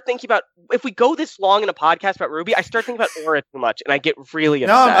I start thinking about if we go this long in a podcast about RWBY, I start thinking about Aura too much, and I get really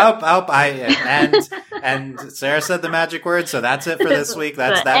upset. And Sarah said the magic word, so that's it for this week.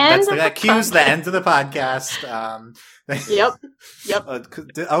 That cues the end of the podcast. Yep.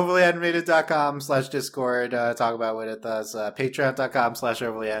 overlyanimated.com/discord, talk about what it does.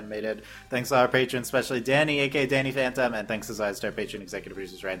 patreon.com/overlyanimated. Thanks to our patrons, especially Danny, aka Danny Phantom, and thanks as always to our patron executive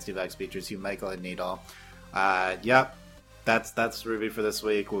producers Ryan, Steve, Alex, Features, Hugh, Michael, and Needle. Yep. That's RWBY for this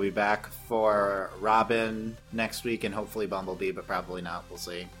week. We'll be back for Robin next week and hopefully Bumblebee, but probably not. We'll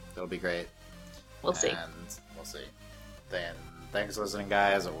see. It'll be great. We'll see. Then thanks for listening,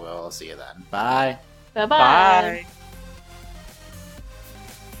 guys. We'll see you then. Bye. Bye-bye. Bye.